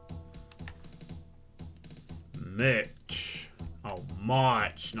 Merch. Oh,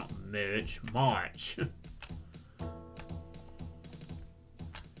 March, not merch. March.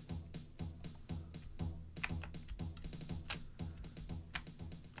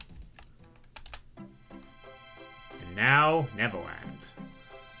 Now, Neverland.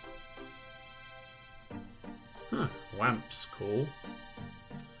 Huh, lamp's cool.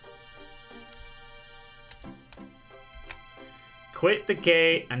 Quit the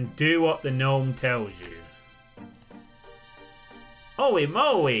gate and do what the gnome tells you. Holy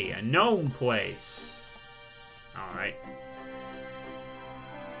moly, a gnome place. Alright.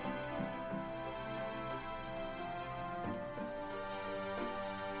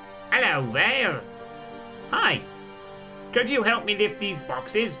 Hello there. Hi. Could you help me lift these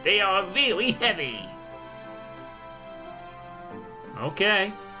boxes? They are really heavy.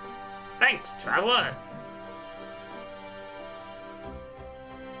 Okay. Thanks, traveler.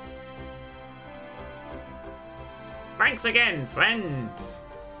 Thanks again, friend.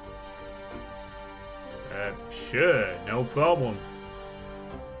 Sure, no problem.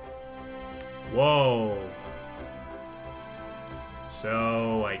 Whoa.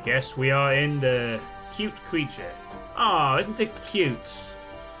 So, I guess we are in the cute creature. Oh, isn't it cute?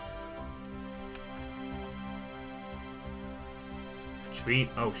 Tree.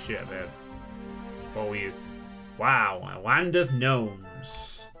 Oh shit, I better follow you. Wow, a land of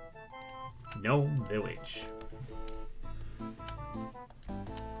gnomes. Gnome village.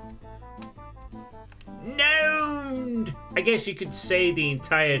 Gnomed! I guess you could say the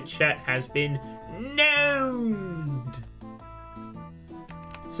entire chat has been gnomed.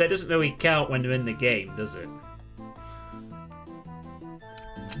 So it doesn't really count when they're in the game, does it?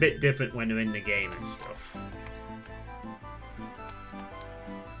 It's a bit different when they're in the game and stuff.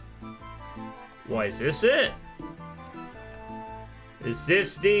 Why, is this it? Is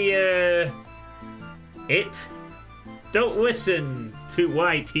this the, it? Don't listen to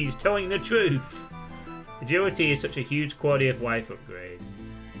White, he's telling the truth. Agility is such a huge quality of life upgrade.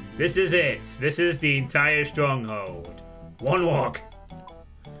 This is it. This is the entire stronghold. One walk.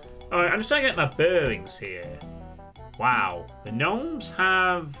 Alright, I'm just trying to get my bearings here. Wow. The gnomes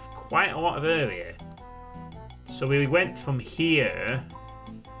have quite a lot of area. So we went from here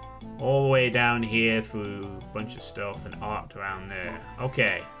all the way down here through a bunch of stuff and arced around there.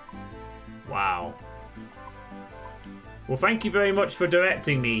 Okay. Wow. Well, thank you very much for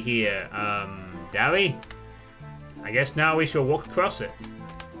directing me here, Darry. I guess now we shall walk across it.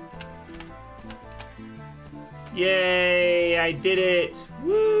 Yay! I did it!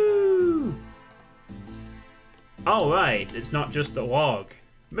 Woo! Alright, it's not just the log.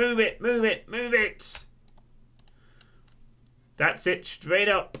 Move it, move it, move it! That's it, straight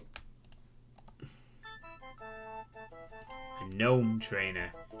up. A gnome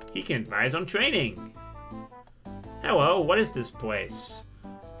trainer. He can advise on training. Hello, what is this place?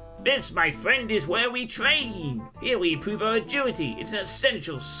 This, my friend, is where we train. Here we improve our agility. It's an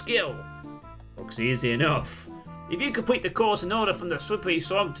essential skill. Looks easy enough. If you complete the course in order from the slippery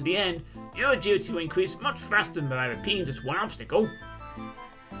slog to the end, your agility will increase much faster than by repeating just one obstacle.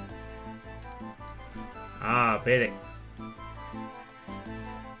 Ah, bit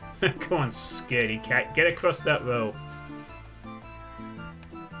it. Come on, scaredy cat. Get across that row.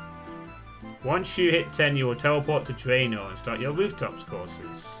 Once you hit 10, you will teleport to Draenor and start your rooftops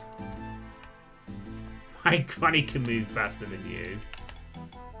courses. My granny can move faster than you.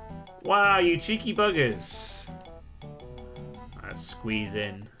 Wow, you cheeky buggers. Let's squeeze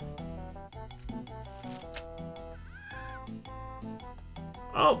in.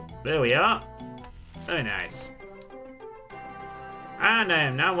 Oh, there we are. Very nice. And I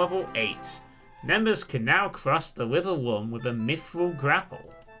am now level 8. Members can now cross the River Run with a mithril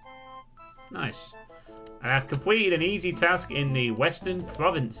grapple. Nice. And I've completed an easy task in the Western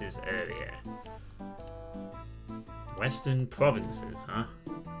Provinces area. Western Provinces, huh?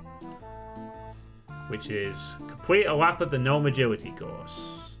 Which is complete a lap of the Gnome Agility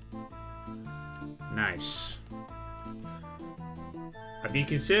course. Nice. Have you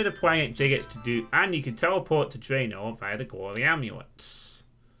considered applying it Jiggets to do, and you can teleport to Draenor via the Glory Amulets.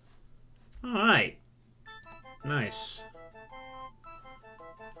 Alright. Nice.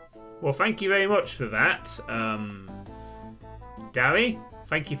 Well, thank you very much for that. Dari,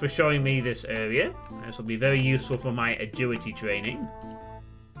 thank you for showing me this area. This will be very useful for my agility training.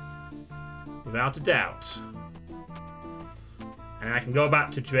 Without a doubt. And I can go back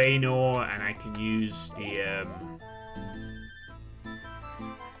to Draenor and I can use the...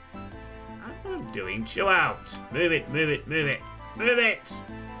 What am I doing? Chill out. Move it, move it, move it. Move it!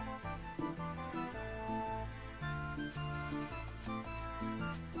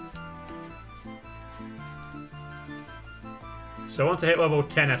 So once I hit level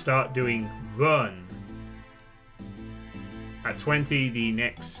 10, I start doing run. At 20, the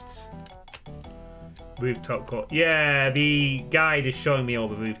next rooftop course. Yeah, the guide is showing me all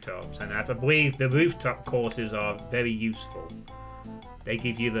the rooftops, and I believe the rooftop courses are very useful. They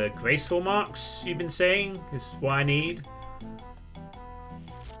give you the graceful marks you've been saying, is what I need.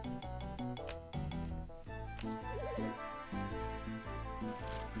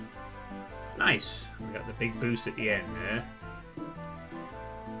 Nice. We got the big boost at the end there.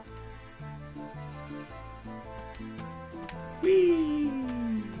 Whee!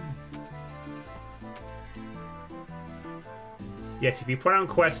 Yes, if you put on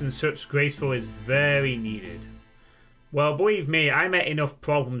quests and such, graceful is very needed. Well, believe me, I met enough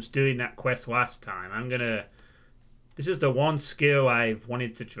problems doing that quest last time. I'm gonna... This is the one skill I've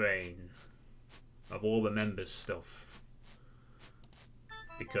wanted to train. Of all the members' stuff.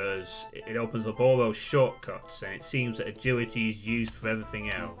 Because it opens up all those shortcuts, and it seems that agility is used for everything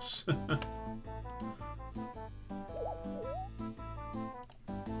else.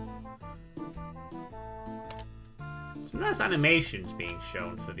 Some nice animations being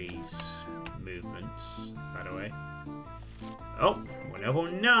shown for these movements, by the way. Oh, we're level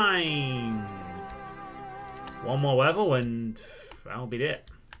 9! One more level and that'll be it.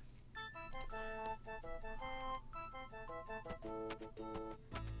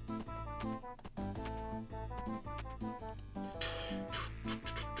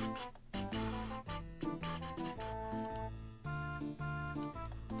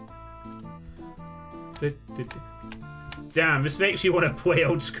 Damn, this makes you want to play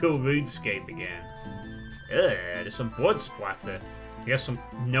old school Runescape again. Ugh, there's some blood splatter. I guess some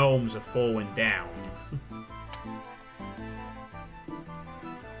gnomes are falling down.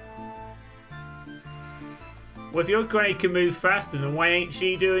 Well, if your granny can move faster, then why ain't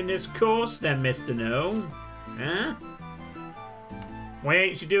she doing this course then, Mr. Gnome? Huh? Why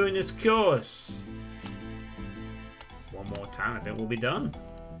ain't she doing this course? One more time, I think we'll be done.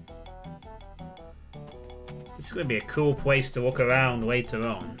 This is going to be a cool place to look around later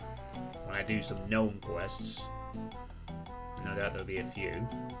on. When I do some gnome quests. No doubt there'll be a few.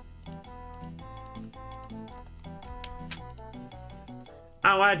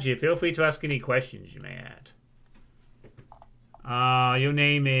 I'll add you. Feel free to ask any questions you may add. Your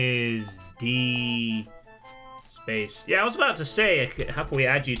name is D... Space. Yeah, I was about to say I could happily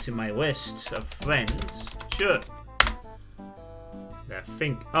add you to my list of friends. Sure. I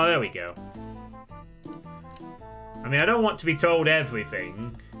think... Oh, there we go. I mean, I don't want to be told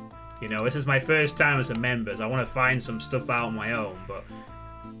everything. You know, this is my first time as a member, so I want to find some stuff out on my own, but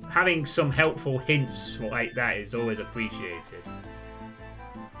having some helpful hints like that is always appreciated.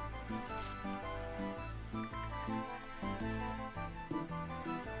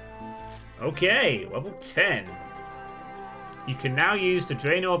 Okay, level 10. You can now use the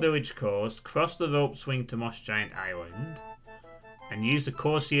Draenor Village course, cross the rope swing to Moss Giant Island, and use the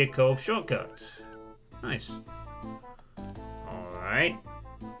Corsair Cove shortcut. Nice. Alright.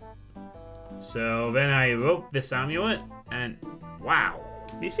 So then I rope this amulet, and wow,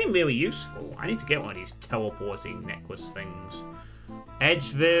 these seem really useful. I need to get one of these teleporting necklace things.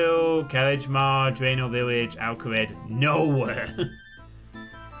 Edgeville, Carriagemar, Draenor Village, Alcared, nowhere.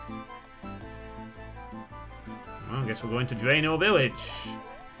 Well, I guess we're going to Draenor Village.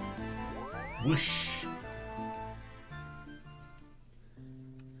 Whoosh.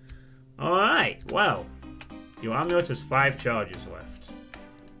 Alright, well. Your amulet has 5 charges left.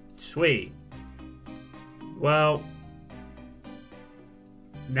 Sweet. Well,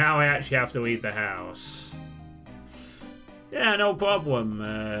 Now I actually have to leave the house. Yeah, no problem,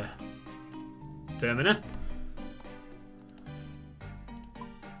 Termina.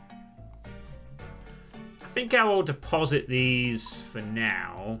 I think I will deposit these for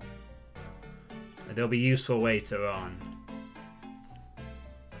now. They'll be useful later on.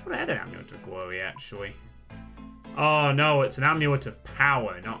 I thought I had an amulet of glory, actually. Oh no, it's an amulet of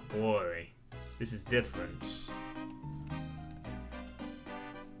power, not glory. This is different.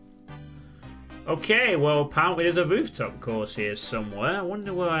 Okay, well, apparently there's a rooftop course here somewhere. I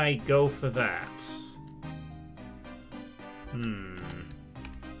wonder where I go for that.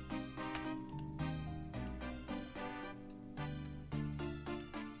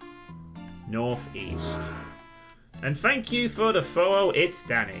 Northeast. And thank you for the follow. It's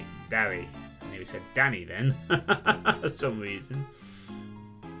Danny. Darry. I nearly said Danny then. For some reason.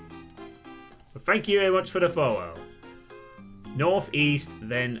 But thank you very much for the follow. Northeast,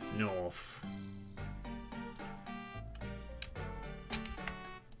 then north.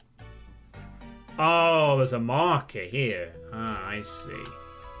 Oh, there's a marker here. Ah, I see.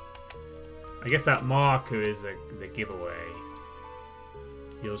 I guess that marker is the giveaway.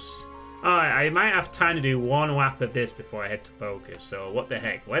 Alright, I might have time to do one lap of this before I head to poker, so what the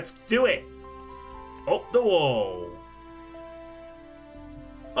heck. Let's do it! Up the wall!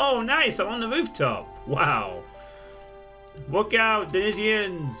 Oh, nice! I'm on the rooftop! Wow! Look out,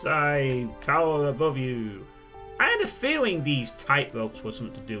 Denisians! I tower above you. I had a feeling these tightropes were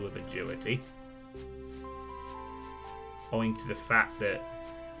something to do with agility. Owing to the fact that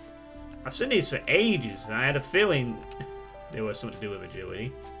I've seen these for ages, and I had a feeling they were something to do with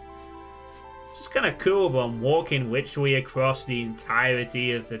agility. It's just kind of cool, but I'm walking literally across the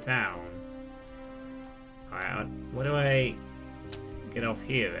entirety of the town. Alright, where do I get off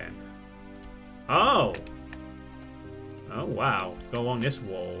here then? Oh! Oh wow, go along this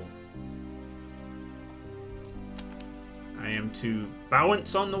wall. I am to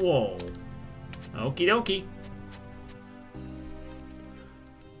balance on the wall. Okie dokie.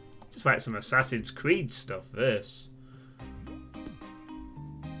 Just like some Assassin's Creed stuff, this.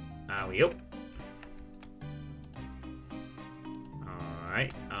 Are we up?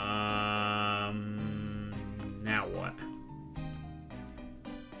 Alright, now what?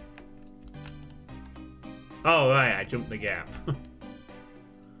 Oh, right, I jumped the gap.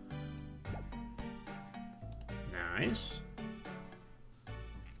 Nice.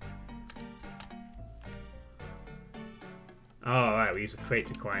 Oh, right, we use a crate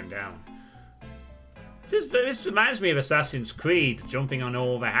to climb down. This reminds me of Assassin's Creed, jumping on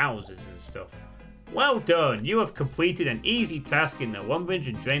all the houses and stuff. Well done, you have completed an easy task in the Lumbridge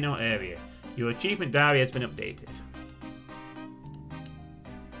and Draenor area. Your achievement diary has been updated.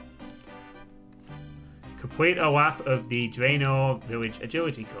 Complete a lap of the Draenor Village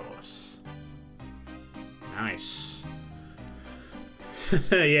Agility course. Nice.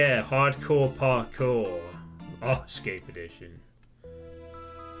 Yeah, hardcore parkour. Runescape edition.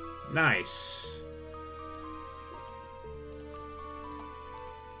 Nice.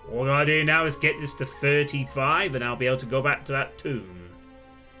 All I gotta do now is get this to 35 and I'll be able to go back to that tomb.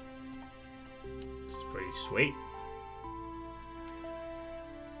 This is pretty sweet.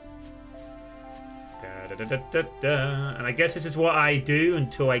 And I guess this is what I do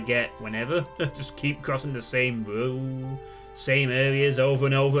until I get whenever. Just keep crossing the same row, same areas over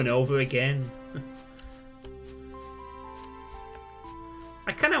and over and over again.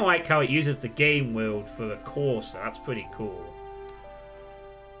 I kind of like how it uses the game world for the course. That's pretty cool.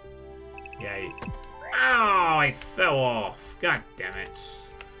 Yeah. Ow! I fell off. God damn it.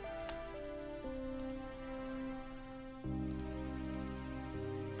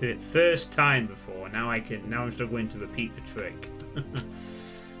 Did it first time before. Now I'm struggling to repeat the trick.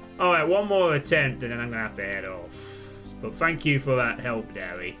 Alright, one more attempt and then I'm gonna have to head off. But thank you for that help,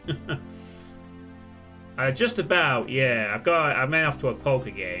 Derry. Just about, yeah. I went off to a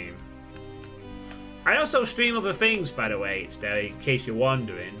poker game. I also stream other things, by the way, in case you're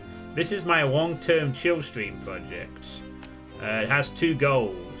wondering. This is my long-term chill stream project. It has two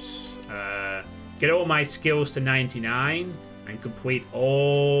goals. Get all my skills to 99 and complete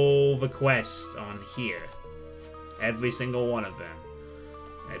all the quests on here. Every single one of them.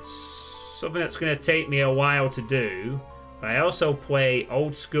 It's something that's going to take me a while to do, but I also play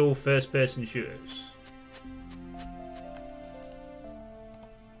old-school first-person shooters.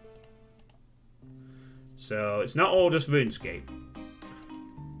 So it's not all just Runescape.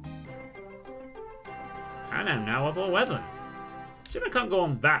 And I'm now level 11. Shit, I can't go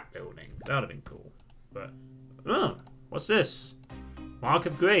on that building. That would have been cool. But, oh, what's this? Mark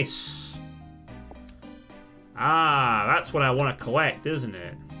of Grace. Ah, that's what I want to collect, isn't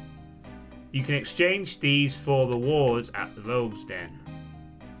it? You can exchange these for rewards at the Rogue's Den.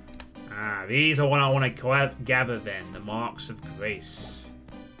 Ah, these are what I want to gather then. The Marks of Grace.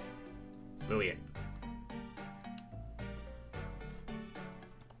 Brilliant.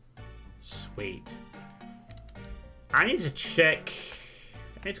 Sweet. I need to check...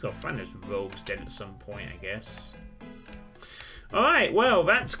 I need to go find this Rogue's Den at some point, I guess. Alright, well,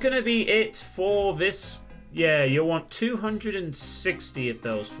 that's going to be it for this. Yeah, you'll want 260 of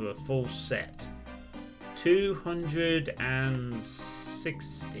those for a full set.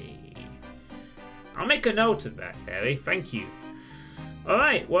 260. I'll make a note of that, Terry. Thank you.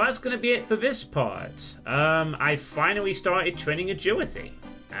 Alright, well, that's going to be it for this part. I finally started training agility.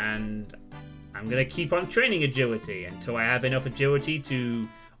 And I'm going to keep on training agility until I have enough agility to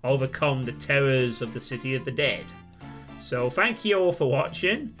overcome the terrors of the City of the Dead. So thank you all for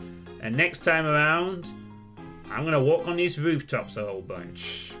watching, and next time around, I'm going to walk on these rooftops a whole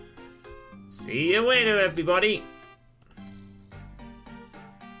bunch. See you later, everybody!